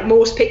to like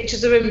most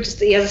pictures of him, just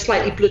he has a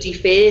slightly bloody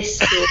face,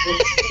 so,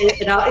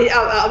 and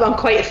I'm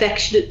quite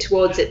affectionate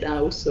towards it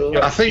now.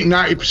 So I think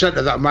 90%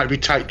 of that might be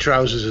tight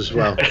trousers as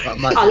well.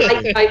 I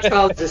like tight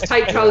trousers.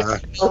 Tight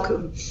trousers,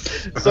 welcome.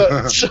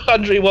 So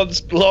Andrew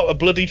wants a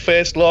bloody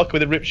faced Lorca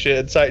with a ripped shirt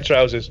and tight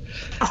trousers.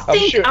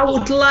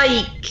 I'd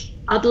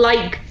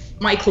like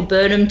Michael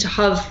Burnham to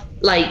have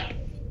like.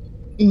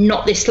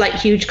 Not this like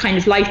huge kind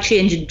of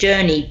life-changing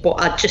journey,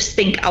 but I just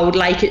think I would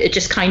like it to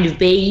just kind of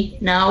be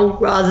now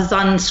rather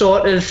than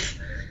sort of.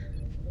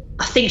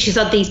 I think she's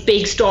had these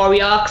big story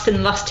arcs in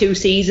the last 2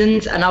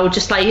 seasons, and I would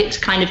just like it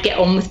to kind of get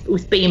on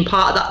with being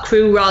part of that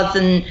crew rather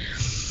than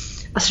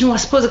I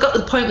suppose I got to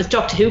the point with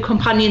Doctor Who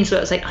companions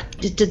where it's like,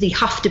 do they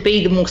have to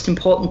be the most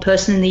important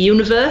person in the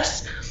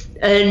universe?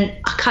 And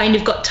I kind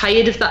of got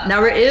tired of that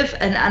narrative.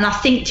 And I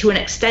think to an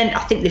extent, I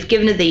think they've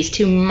given her these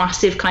two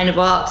massive kind of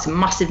arcs and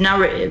massive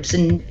narratives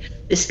and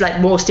this like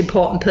most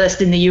important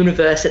person in the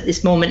universe at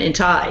this moment in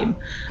time.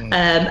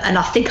 And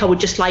I think I would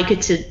just like her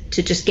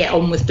to just get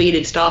on with being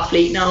in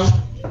Starfleet now.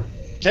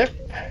 Yeah.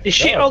 Is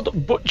she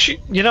old? But this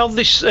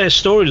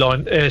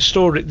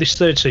storyline, this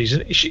third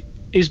season,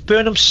 is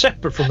Burnham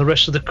separate from the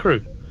rest of the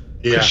crew?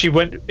 Yeah. Because she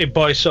went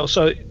by herself,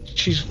 so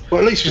she's. Well,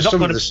 at least for some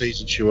of gonna, the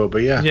season she will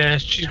be, yeah. Yeah,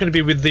 she's going to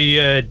be with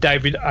the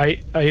David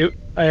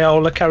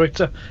Ayola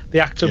character, the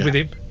actor with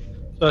him.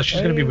 So she's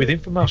going to be with him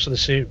for most of the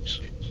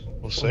series.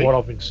 We'll see. What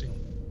I've been seeing.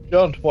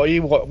 John, what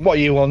are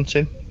you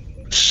wanting?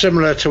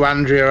 Similar to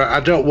Andrea, I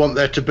don't want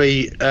there to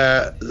be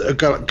a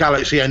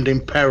galaxy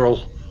ending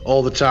peril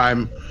all the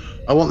time.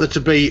 I want there to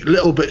be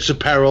little bits of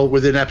peril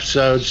within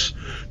episodes.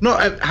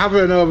 Not have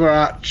an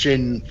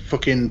overarching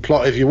fucking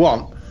plot if you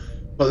want,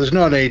 but there's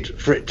no need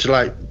for it to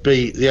like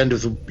be the end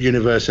of the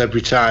universe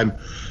every time.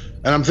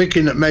 And I'm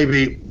thinking that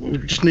maybe we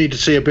just need to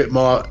see a bit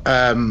more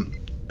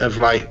of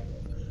like.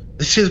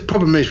 See, the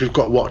problem is we've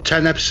got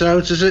 10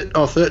 episodes, is it,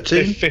 or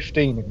 13?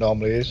 15 it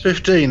normally is.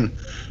 15.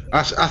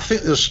 I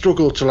think they'll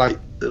struggle to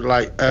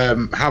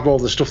have all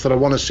the stuff that I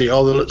want to see,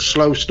 all the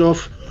slow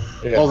stuff,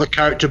 all the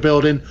character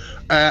building.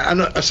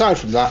 And aside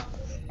from that,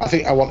 I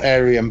think I want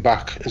Arian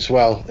back as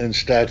well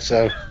instead.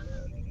 So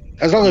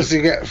as long as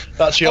they get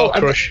that's your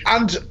crush,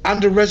 and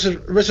a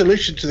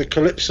resolution to the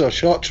Calypso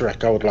short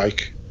trek, I would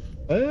like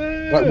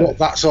what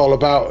that's all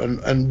about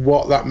and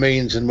what that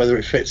means and whether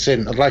it fits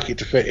in. I'd like it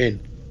to fit in.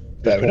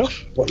 Fair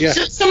enough. But yeah.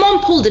 So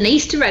someone pulled an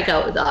Easter egg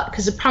out of that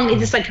because apparently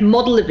there's like a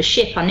model of a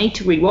ship. I need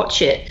to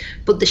rewatch it,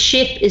 but the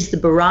ship is the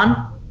Baran,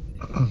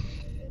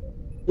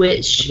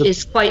 which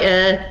is quite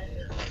an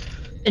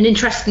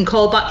interesting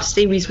callback to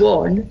series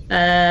 1.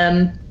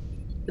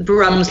 The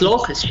Baran was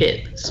Lorca's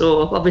ship,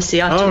 so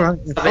obviously I. Oh right.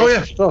 Oh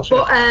yeah, of course.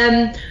 But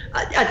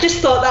I just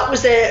thought that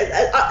was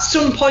at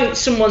some point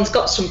someone's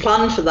got some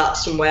plan for that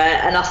somewhere,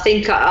 and I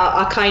think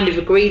I kind of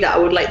agree that I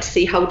would like to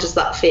see how does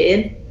that fit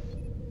in.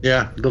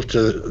 Yeah, I'd love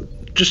to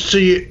just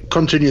see it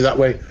continue that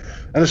way.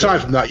 And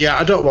aside from that,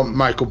 I don't want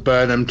Michael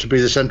Burnham to be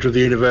the centre of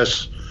the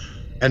universe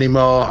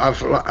anymore.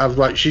 I've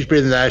like she's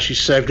been there, she's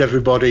saved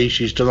everybody,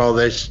 she's done all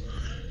this,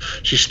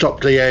 she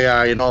stopped the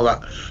AI and all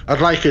that.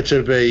 I'd like her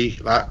to be,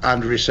 like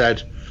Andrew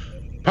said,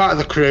 part of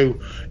the crew.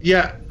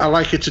 Yeah, I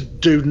like her to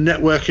do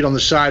networking on the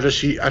side as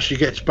she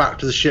gets back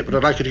to the ship, but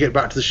I'd like her to get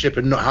back to the ship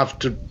and not have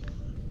to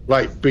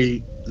like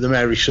be the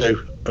Mary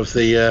Sue of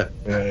the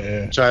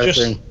entire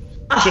thing.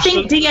 I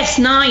think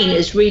DS9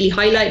 has really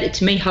highlighted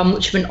to me how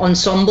much of an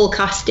ensemble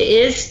cast it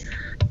is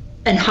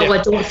and how I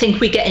don't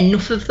think we get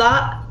enough of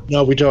that.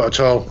 No, we don't at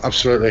all.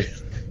 Absolutely.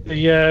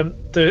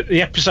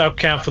 The episode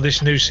count for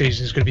this new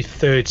season is going to be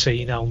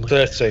 13 only.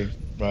 13,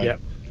 right. Yeah.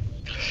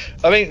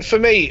 I mean, for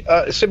me,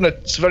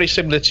 it's very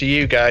similar to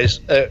you guys.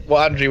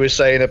 What Andrew was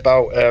saying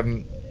about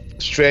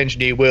Strange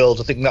New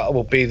Worlds, I think that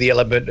will be the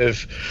element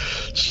of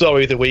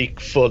story of the week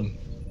fun.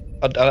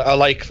 I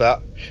like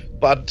that.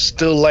 But I'd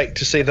still like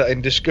to see that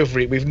in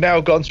Discovery. We've now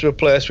gone to a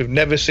place we've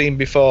never seen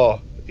before.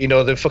 You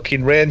know, the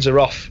fucking reins are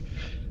off.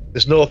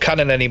 There's no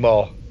canon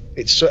anymore.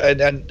 It's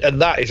and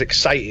that is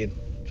exciting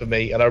for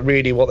me, and I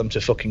really want them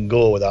to fucking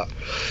go with that.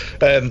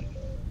 And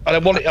I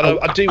want it.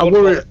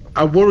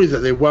 I worry that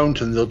they won't,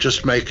 and they'll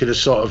just make it a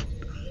sort of.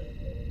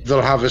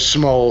 They'll have a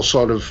small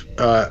sort of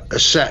a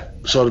set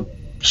sort of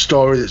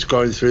story that's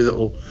going through that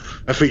will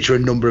feature a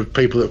number of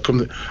people that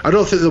come. I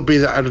don't think they'll be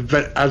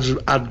that as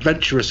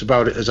adventurous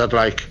about it as I'd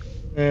like.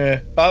 Yeah,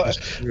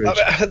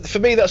 for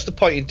me that's the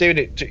point in doing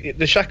it.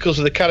 The shackles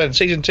of the canon.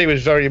 Season 2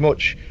 is very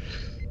much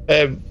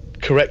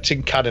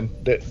correcting canon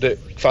that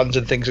fans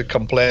and things have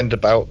complained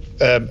about.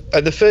 And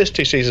the first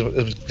 2 seasons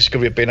of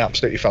Discovery have been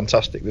absolutely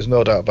fantastic. There's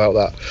no doubt about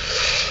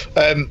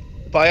that.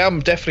 But I am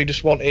definitely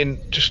just wanting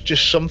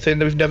just something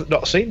that we've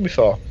not seen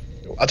before.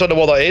 I don't know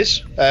what that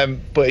is,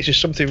 but it's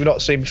just something we've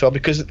not seen before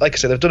because, like I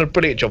said, they've done a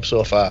brilliant job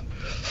so far.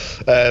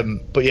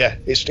 But yeah,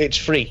 it's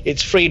free.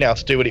 It's free now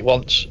to do what it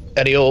wants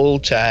any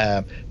old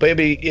time. But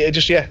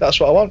that's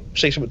what I want.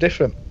 See something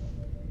different,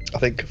 I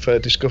think, for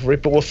Discovery.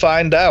 But we'll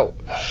find out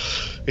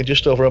in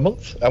just over a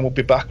month, and we'll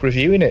be back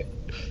reviewing it.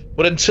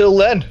 But until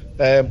then,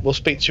 we'll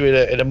speak to you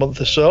in a month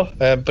or so.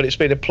 But it's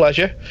been a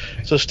pleasure.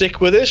 So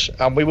stick with us,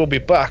 and we will be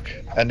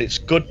back. And it's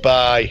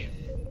goodbye.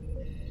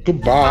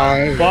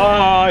 Goodbye.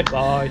 Bye.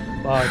 Bye.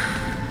 Bye.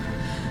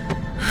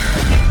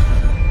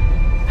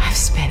 I've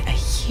spent a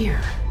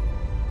year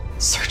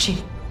searching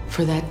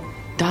for that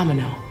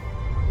domino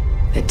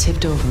that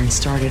tipped over and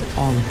started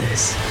all of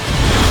this.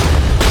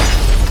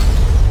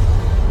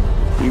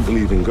 You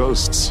believe in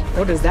ghosts.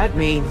 What does that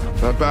mean?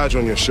 That badge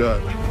on your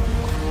shirt.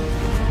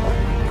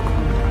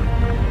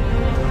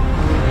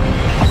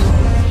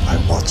 I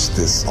watched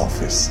this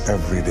office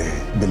every day,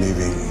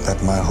 believing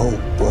that my hope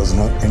was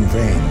not in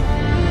vain.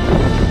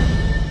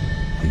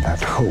 And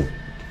that hope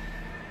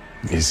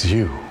is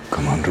you,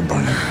 Commander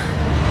Burnham.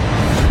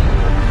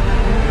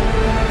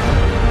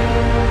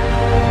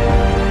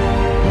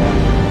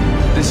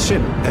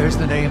 bears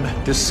the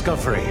name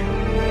Discovery.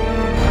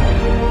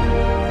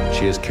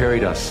 She has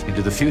carried us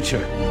into the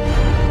future.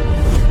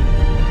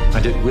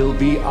 And it will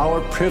be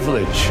our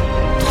privilege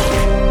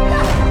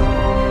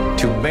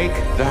to make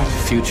that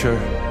future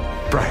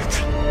bright.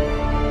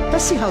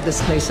 Let's see how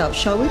this plays out,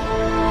 shall we?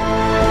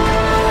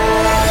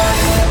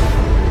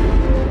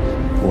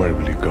 Where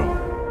will you go?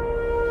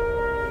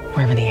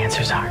 Wherever the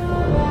answers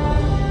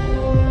are.